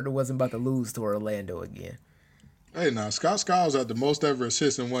 Jordan wasn't about to lose to Orlando again. Hey, now Scott Skiles had the most ever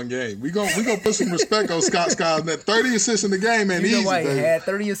assists in one game. We gonna put some respect on Scott Skiles. That 30 assists in the game, man. You know easy, why he baby. had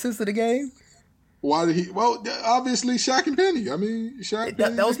 30 assists in the game? Why did he? Well, obviously Shaq and Penny. I mean, Shaq.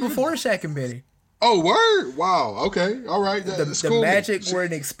 That was before Shaq and Penny. Oh, word! Wow. Okay. All right. The cool. Magic were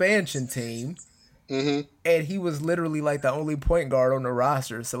an expansion team. Mm-hmm. And he was literally like the only point guard on the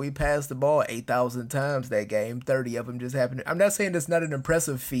roster. So he passed the ball 8,000 times that game. 30 of them just happened. I'm not saying it's not an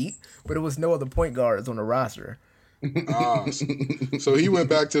impressive feat, but it was no other point guards on the roster. So he went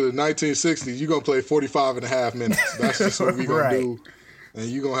back to the 1960s. You're going to play 45 and a half minutes. That's just what we're going to do. And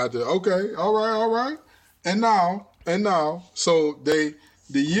you're going to have to, okay, all right. And now, so the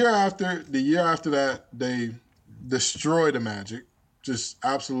year after that, they destroy the Magic, just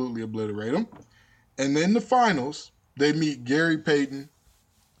absolutely obliterate them. And in the finals, they meet Gary Payton,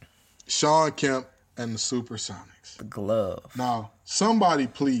 Shawn Kemp, and the Supersonics. The glove. Now, somebody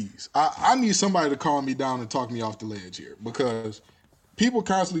please, I need somebody to calm me down and talk me off the ledge here, because people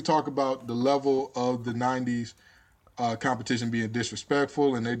constantly talk about the level of the 90s competition being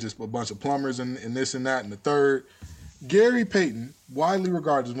disrespectful, and they're just a bunch of plumbers and this and that and the third. Gary Payton, widely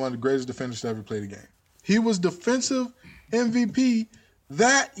regarded as one of the greatest defenders to ever play the game. He was defensive MVP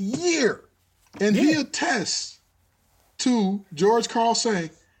that year. And he attests to George Karl saying,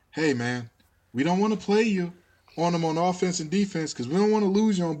 hey, man, we don't want to play you on them on offense and defense because we don't want to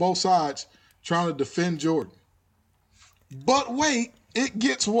lose you on both sides trying to defend Jordan. But wait, it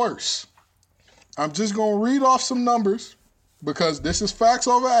gets worse. I'm just going to read off some numbers because this is facts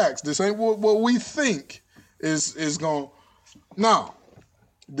over acts. This ain't what we think is going to. Now,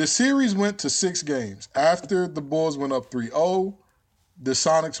 the series went to 6 games. After the Bulls went up 3-0, the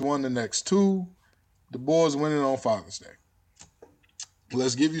Sonics won the next 2. The Bulls winning on Father's Day.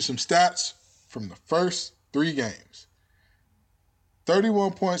 Let's give you some stats from the first 3 games.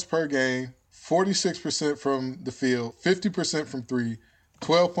 31 points per game, 46% from the field, 50% from 3,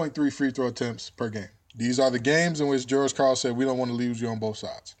 12.3 free throw attempts per game. These are the games in which George Karl said, we don't want to lose you on both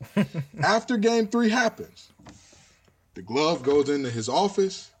sides. After game 3 happens, the glove goes into his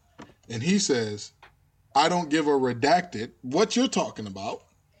office, and he says, I don't give a redacted what you're talking about.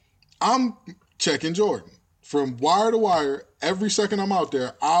 I'm checking Jordan. From wire to wire, every second I'm out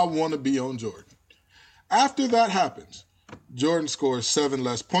there, I want to be on Jordan. After that happens, Jordan scores 7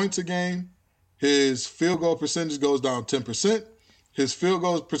 less points a game. His field goal percentage goes down 10%. His field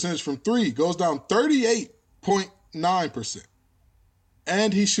goal percentage from 3 goes down 38.9%.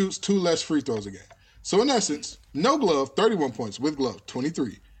 And he shoots 2 less free throws a game. So in essence, no glove, 31 points. With glove,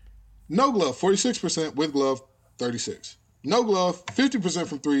 23. No glove, 46%. With glove, 36. No glove, 50%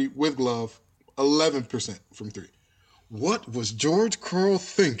 from 3. With glove, 11% from 3. What was George Karl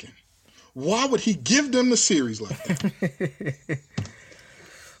thinking? Why would he give them the series like that?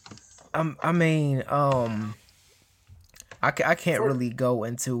 I can't really go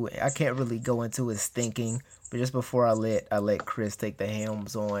into his thinking, but just before I let Chris take the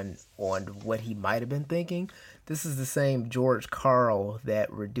helms on what he might have been thinking, this is the same George Karl that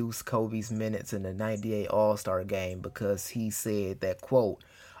reduced Kobe's minutes in the '98 All-Star game because he said that, quote,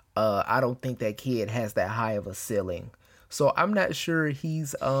 I don't think that kid has that high of a ceiling. So I'm not sure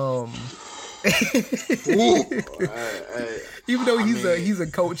he's even though he's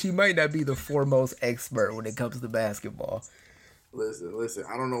a coach, he might not be the foremost expert when it comes to basketball. Listen.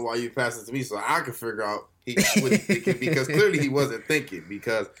 I don't know why you passed it to me so I can figure out what he's thinking because clearly he wasn't thinking.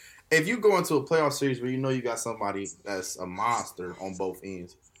 Because if you go into a playoff series where you know you got somebody that's a monster on both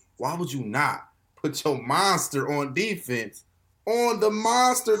ends, why would you not put your monster on defense on the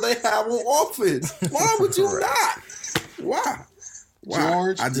monster they have on offense? Why would you not? Why?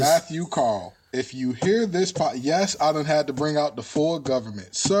 George Matthew Karl. If you hear this yes, I done had to bring out the full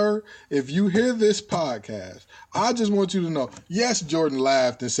government. Sir, if you hear this podcast, I just want you to know, yes, Jordan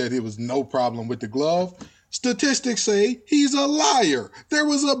laughed and said it was no problem with the glove. Statistics say he's a liar. There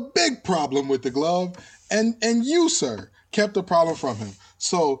was a big problem with the glove, and you, sir, kept the problem from him.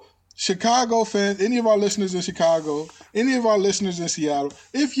 So, Chicago fans, any of our listeners in Chicago, any of our listeners in Seattle,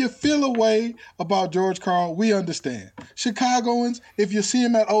 if you feel a way about George Karl, we understand. Chicagoans, if you see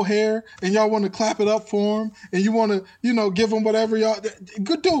him at O'Hare and y'all want to clap it up for him and you want to, give him whatever y'all,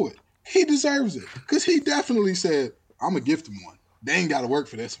 good, do it. He deserves it because he definitely said, I'm going to gift him one. They ain't got to work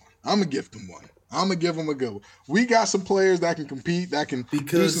for this one. I'm going to gift him one. I'm going to give him a good one. We got some players that can compete, that can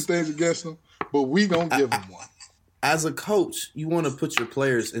do some things against them, but we going to give him one. As a coach, you want to put your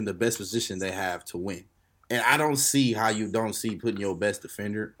players in the best position they have to win. And I don't see how you don't see putting your best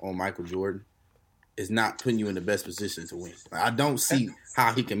defender on Michael Jordan is not putting you in the best position to win. I don't see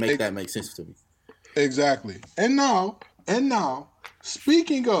how he can make that make sense to me. Exactly. And now,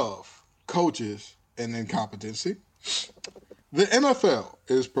 speaking of coaches and incompetency, the NFL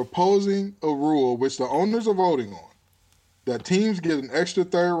is proposing a rule which the owners are voting on that teams get an extra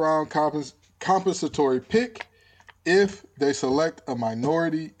third-round compensatory pick if they select a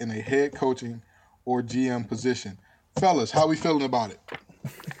minority in a head coaching or GM position. Fellas, how we feeling about it?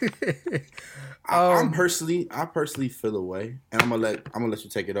 I personally feel away, and I'm gonna let you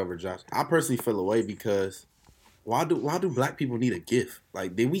take it over, Josh. I personally feel away because why do black people need a gift?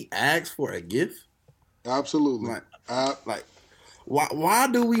 Like, did we ask for a gift? Absolutely. Why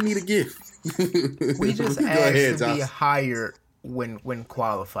do we need a gift? We just asked to be hired when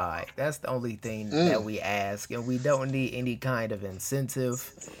qualified. That's the only thing that we ask, and we don't need any kind of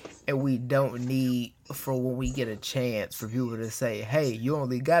incentive, and we don't need for when we get a chance for people to say, hey, you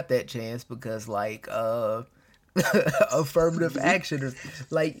only got that chance because affirmative action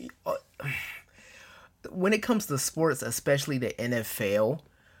or when it comes to sports, especially the NFL,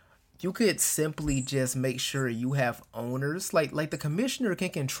 you could simply just make sure you have owners. Like the commissioner can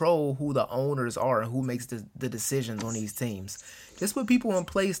control who the owners are and who makes the decisions on these teams. Just put people in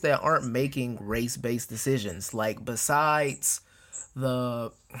place that aren't making race-based decisions. Like, besides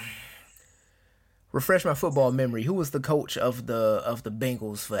refresh my football memory, who was the coach of the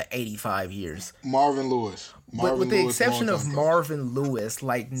Bengals for 85 years? Marvin Lewis. With the exception of Marvin Lewis,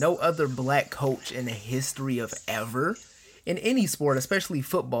 like, no other black coach in the history of ever in any sport, especially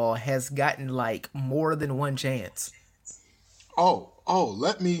football, has gotten like more than one chance.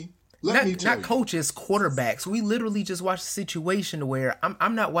 Let me tell you. Not coaches, quarterbacks. We literally just watched a situation where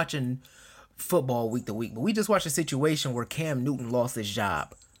I'm not watching football week to week, but we just watched a situation where Cam Newton lost his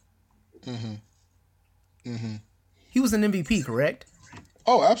job. He was an MVP, correct?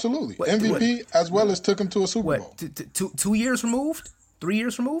 Oh, absolutely. MVP as well as took him to a Super Bowl. 2 years removed? 3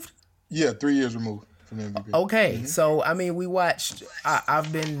 years removed? Yeah, 3 years removed. Okay, so I mean,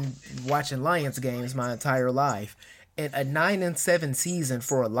 I've been watching Lions games my entire life, And a 9-7 season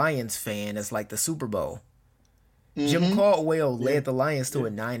for a Lions fan is like the Super Bowl. Jim Caldwell led the Lions to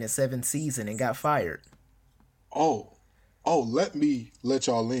a 9-7 season and got fired. Let me let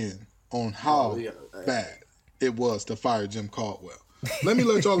y'all in on how bad it was to fire Jim Caldwell. Let me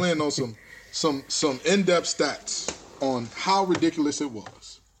let y'all in on some in-depth stats on how ridiculous it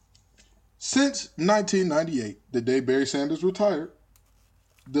was. Since 1998, the day Barry Sanders retired,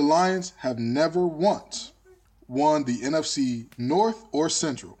 the Lions have never once won the NFC North or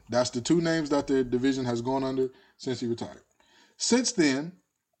Central. That's the two names that their division has gone under since he retired. Since then,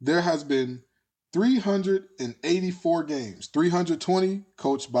 there has been 384 games, 320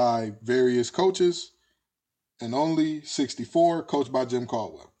 coached by various coaches, and only 64 coached by Jim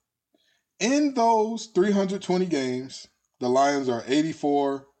Caldwell. In those 320 games, the Lions are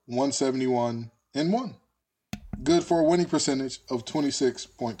 84, 171, and 1. Good for a winning percentage of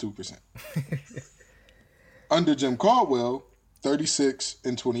 26.2%. Under Jim Caldwell, 36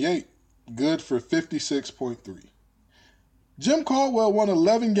 and 28. Good for 56.3. Jim Caldwell won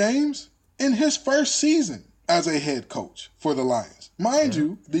 11 games in his first season as a head coach for the Lions. Mind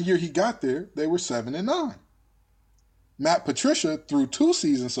you, the year he got there, they were 7 and 9. Matt Patricia, through 2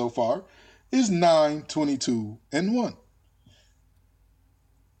 seasons so far, is 9, 22, and 1.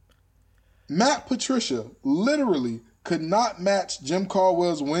 Matt Patricia literally could not match Jim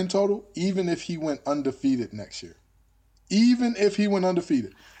Caldwell's win total even if he went undefeated next year. Even if he went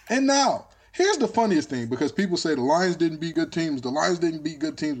undefeated. And now, here's the funniest thing, because people say the Lions didn't beat good teams. The Lions didn't beat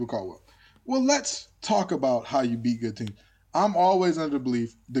good teams with Caldwell. Well, let's talk about how you beat good teams. I'm always under the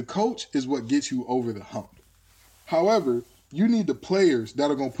belief the coach is what gets you over the hump. However, you need the players that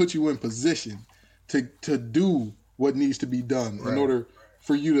are going to put you in position to do what needs to be done in order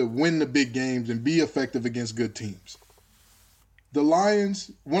for you to win the big games and be effective against good teams. The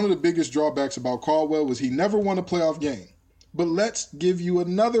Lions, one of the biggest drawbacks about Caldwell was he never won a playoff game. But let's give you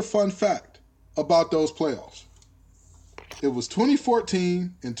another fun fact about those playoffs. It was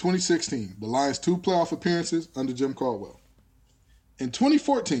 2014 and 2016, the Lions' 2 playoff appearances under Jim Caldwell. In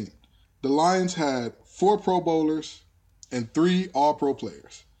 2014, the Lions had 4 Pro Bowlers and 3 All-Pro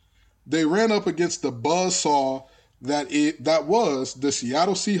players. They ran up against the buzzsaw that was the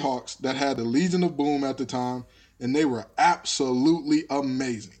Seattle Seahawks that had the Legion of Boom at the time, and they were absolutely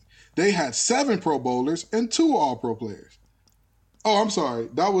amazing. They had 7 Pro Bowlers and 2 All-Pro players. Oh, I'm sorry.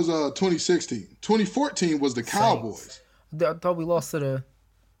 That was 2016. 2014 was the Cowboys. I thought we lost to the...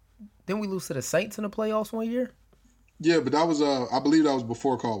 Didn't we lose to the Saints in the playoffs one year? Yeah, but that was, I believe that was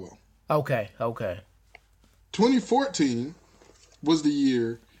before Caldwell. Okay. 2014 was the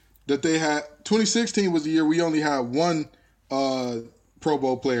year that they had... 2016 was the year we only had 1 Pro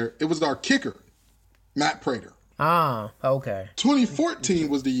Bowl player. It was our kicker, Matt Prater. Ah, okay. 2014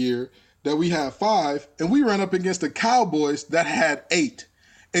 was the year that we had 5, and we ran up against the Cowboys that had 8.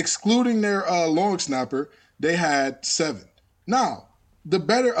 Excluding their long snapper, they had 7. Now,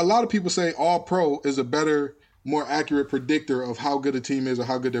 a lot of people say All-Pro is a better, more accurate predictor of how good a team is or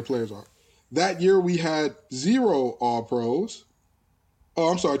how good their players are. That year we had 0 All-Pros. Oh,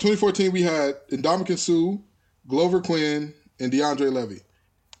 I'm sorry. 2014 we had Ndamukong Suh, Glover Quinn, and DeAndre Levy.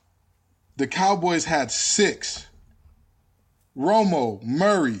 The Cowboys had 6. Romo,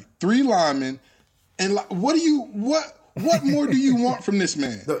 Murray, 3 linemen, and what more do you want from this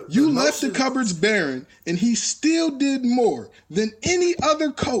man? You left the cupboards barren, and he still did more than any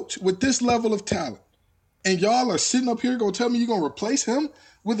other coach with this level of talent. And y'all are sitting up here going to tell me you're going to replace him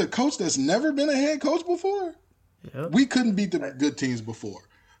with a coach that's never been a head coach before? Yep. We couldn't beat the good teams before,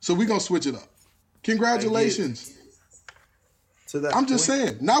 so we're going to switch it up. Congratulations. I'm just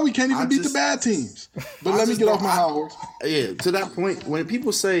saying. Now we can't even beat the bad teams. But let me get off my high horse. Yeah, to that point, when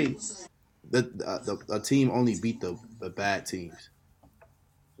people say that a team only beat the bad teams,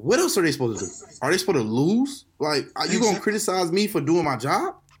 what else are they supposed to do? Are they supposed to lose? Like, are you going to criticize me for doing my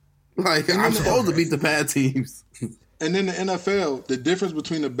job? Like, I'm supposed to beat the bad teams. And in the NFL, the difference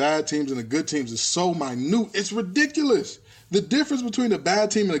between the bad teams and the good teams is so minute. It's ridiculous. The difference between a bad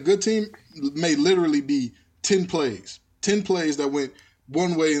team and a good team may literally be 10 plays. 10 plays that went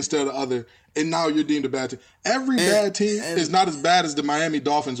one way instead of the other, and now you're deemed a bad team. Every bad team is not as bad as the Miami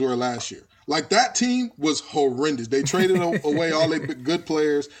Dolphins were last year. Like, that team was horrendous. They traded away all their good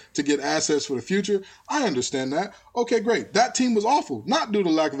players to get assets for the future. I understand that. Okay, great. That team was awful. Not due to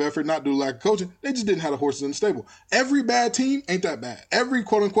lack of effort, not due to lack of coaching. They just didn't have the horses in the stable. Every bad team ain't that bad. Every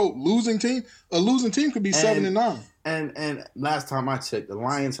quote-unquote losing team, a losing team could be 7 and 9. And last time I checked, the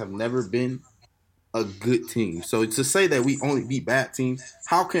Lions have never been a good team. So to say that we only beat bad teams,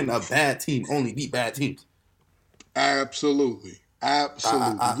 how can a bad team only beat bad teams? Absolutely. I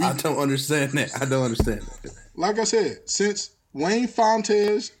don't understand that. like I said, since Wayne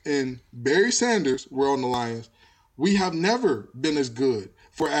Fontes and Barry Sanders were on the Lions, we have never been as good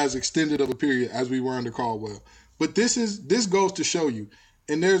for as extended of a period as we were under Caldwell. But this goes to show you,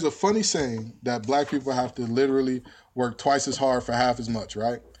 and there's a funny saying that black people have to literally work twice as hard for half as much,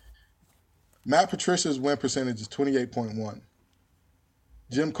 right? Matt Patricia's win percentage is 28.1.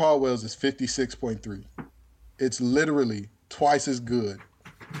 Jim Caldwell's is 56.3. It's literally twice as good,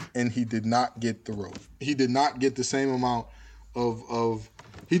 and he did not get the rope. He did not get the same amount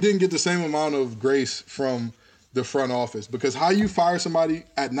he didn't get the same amount of grace from the front office, because how you fire somebody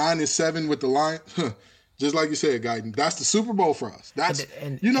at 9-7 with the Lions, just like you said, Guyton, that's the Super Bowl for us. That's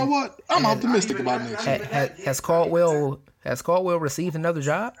you know what? I'm optimistic about next year. Has Caldwell received another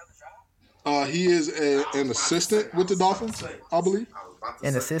job? He is an assistant with the Dolphins, I believe.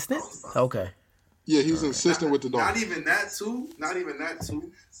 An assistant? Okay. Yeah, he's an assistant with the Dolphins. Not even that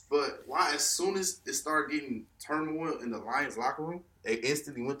too. But why? As soon as it started getting turmoil in the Lions locker room, they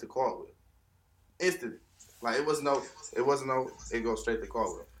instantly went to Caldwell. Instantly, like it goes straight to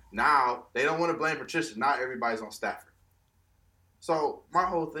Caldwell. Now they don't want to blame Patricia. Not everybody's on Stafford. So my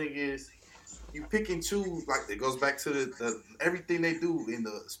whole thing is, you pick and choose. Like it goes back to the everything they do in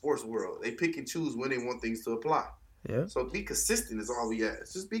the sports world. They pick and choose when they want things to apply. Yeah. So be consistent is all we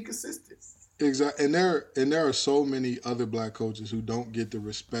ask. Just be consistent. Exactly, and there are so many other black coaches who don't get the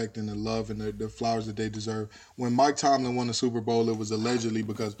respect and the love and the flowers that they deserve. When Mike Tomlin won the Super Bowl, it was allegedly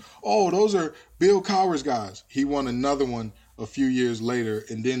because, those are Bill Cowher's guys. He won another one a few years later,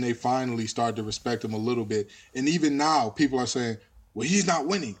 and then they finally started to respect him a little bit. And even now, people are saying, well, he's not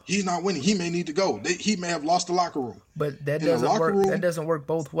winning. He may need to go. He may have lost the locker room. But that doesn't work. That doesn't work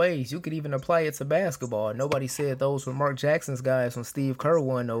both ways. You could even apply it to basketball. Nobody said those were Mark Jackson's guys when Steve Kerr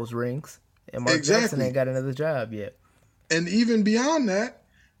won those rings. And Mark Jackson ain't got another job yet. And even beyond that,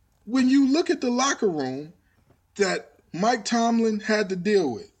 when you look at the locker room that Mike Tomlin had to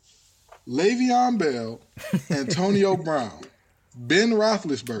deal with, Le'Veon Bell, Antonio Brown, Ben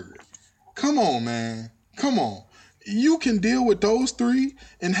Roethlisberger. Come on, man. Come on. You can deal with those three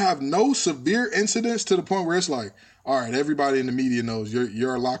and have no severe incidents to the point where it's like, all right, everybody in the media knows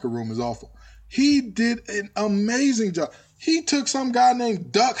your locker room is awful. He did an amazing job. He took some guy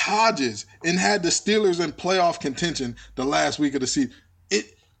named Duck Hodges and had the Steelers in playoff contention the last week of the season.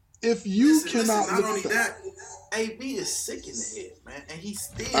 If you cannot not look only at that, AB is sick in the head, man, and he's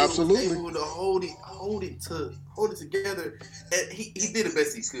still absolutely able to hold it together. And he did the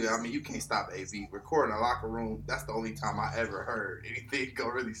best he could. I mean, you can't stop AB. Recording a locker room, that's the only time I ever heard anything go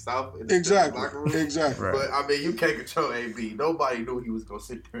really south in the locker room. Exactly. But I mean, you can't control AB. Nobody knew he was gonna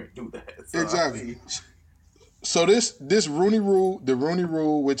sit there and do that. So, exactly. I mean, so this Rooney Rule, the Rooney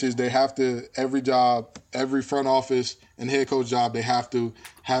Rule, which is they have to, every job, every front office and head coach job, they have to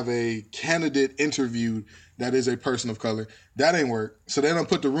have a candidate interviewed that is a person of color. That ain't work. So they done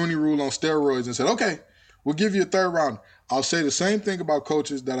put the Rooney Rule on steroids and said, okay, we'll give you a third round. I'll say the same thing about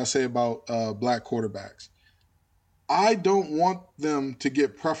coaches that I say about black quarterbacks. I don't want them to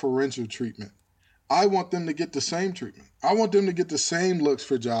get preferential treatment. I want them to get the same treatment. I want them to get the same looks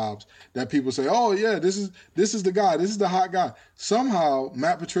for jobs that people say, oh, yeah, this is the guy. This is the hot guy. Somehow,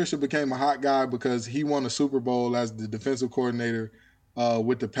 Matt Patricia became a hot guy because he won a Super Bowl as the defensive coordinator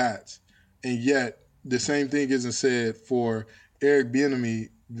with the Pats. And yet, the same thing isn't said for Eric Bieniemy,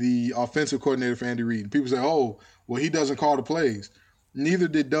 the offensive coordinator for Andy Reid. And people say, oh, well, he doesn't call the plays. Neither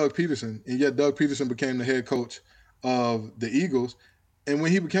did Doug Peterson. And yet Doug Peterson became the head coach of the Eagles. And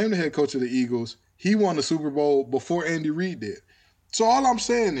when he became the head coach of the Eagles, he won the Super Bowl before Andy Reid did. So all I'm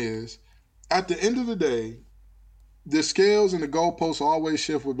saying is, at the end of the day, the scales and the goalposts always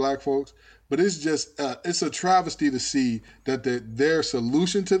shift with black folks, but it's just it's a travesty to see that their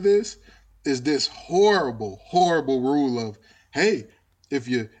solution to this is this horrible, horrible rule of, hey, if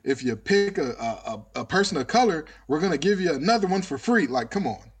you pick a person of color, we're gonna give you another one for free. Like, come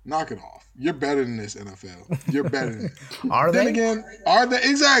on, knock it off. You're better than this, NFL. You're better than this. Are then they? Again, are they?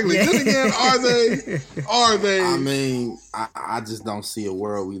 Exactly. Yeah. Then again, are they? Are they? I mean, I just don't see a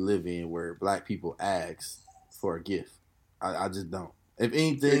world we live in where black people ask for a gift. I just don't. If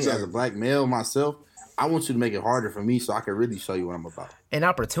anything, as a black male myself, I want you to make it harder for me so I can really show you what I'm about. An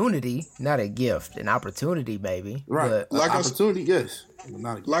opportunity, not a gift. An opportunity, baby. Right. But, opportunity, yes.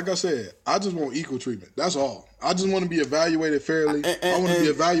 Not a gift. Like I said, I just want equal treatment. That's all. I just want to be evaluated fairly. I want to be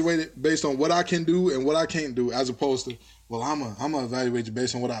evaluated based on what I can do and what I can't do, as opposed to, well, I'm gonna evaluate you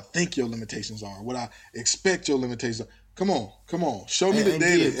based on what I think your limitations are, what I expect your limitations are. Come on. Show me the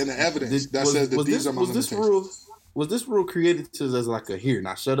data and the evidence that says that these are my limitations. Was this rule created to as like a here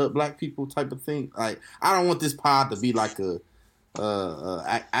now shut up black people type of thing? Like, I don't want this pod to be like a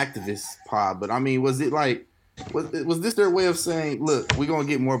activist pod, but I mean, was it like Was this their way of saying, look, we're gonna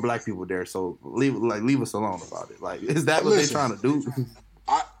get more black people there, so leave us alone about it? Like, is that what they're trying to do?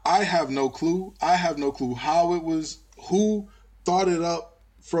 I have no clue. I have no clue how it was, who thought it up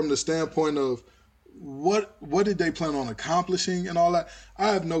from the standpoint of what did they plan on accomplishing and all that. I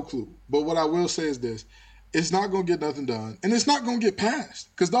have no clue. But what I will say is this: it's not gonna get nothing done, and it's not gonna get passed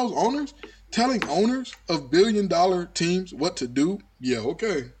because those owners telling owners of billion-dollar teams what to do. Yeah,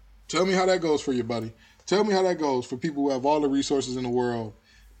 okay. Tell me how that goes for you, buddy. Tell me how that goes for people who have all the resources in the world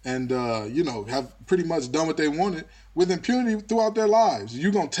and, have pretty much done what they wanted with impunity throughout their lives. You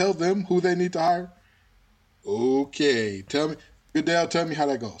going to tell them who they need to hire? Okay. Goodell, tell me how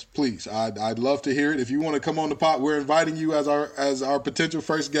that goes, please. I'd love to hear it. If you want to come on the pod, we're inviting you as our potential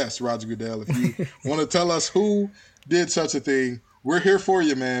first guest, Roger Goodell. If you want to tell us who did such a thing, we're here for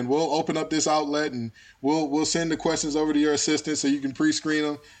you, man. We'll open up this outlet and we'll send the questions over to your assistant so you can pre-screen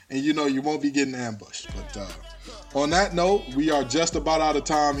them and you won't be getting ambushed. But on that note, we are just about out of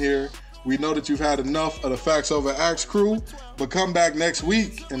time here. We know that you've had enough of the Facts Over Axe crew, but come back next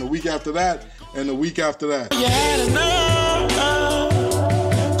week and the week after that and the week after that. You had enough.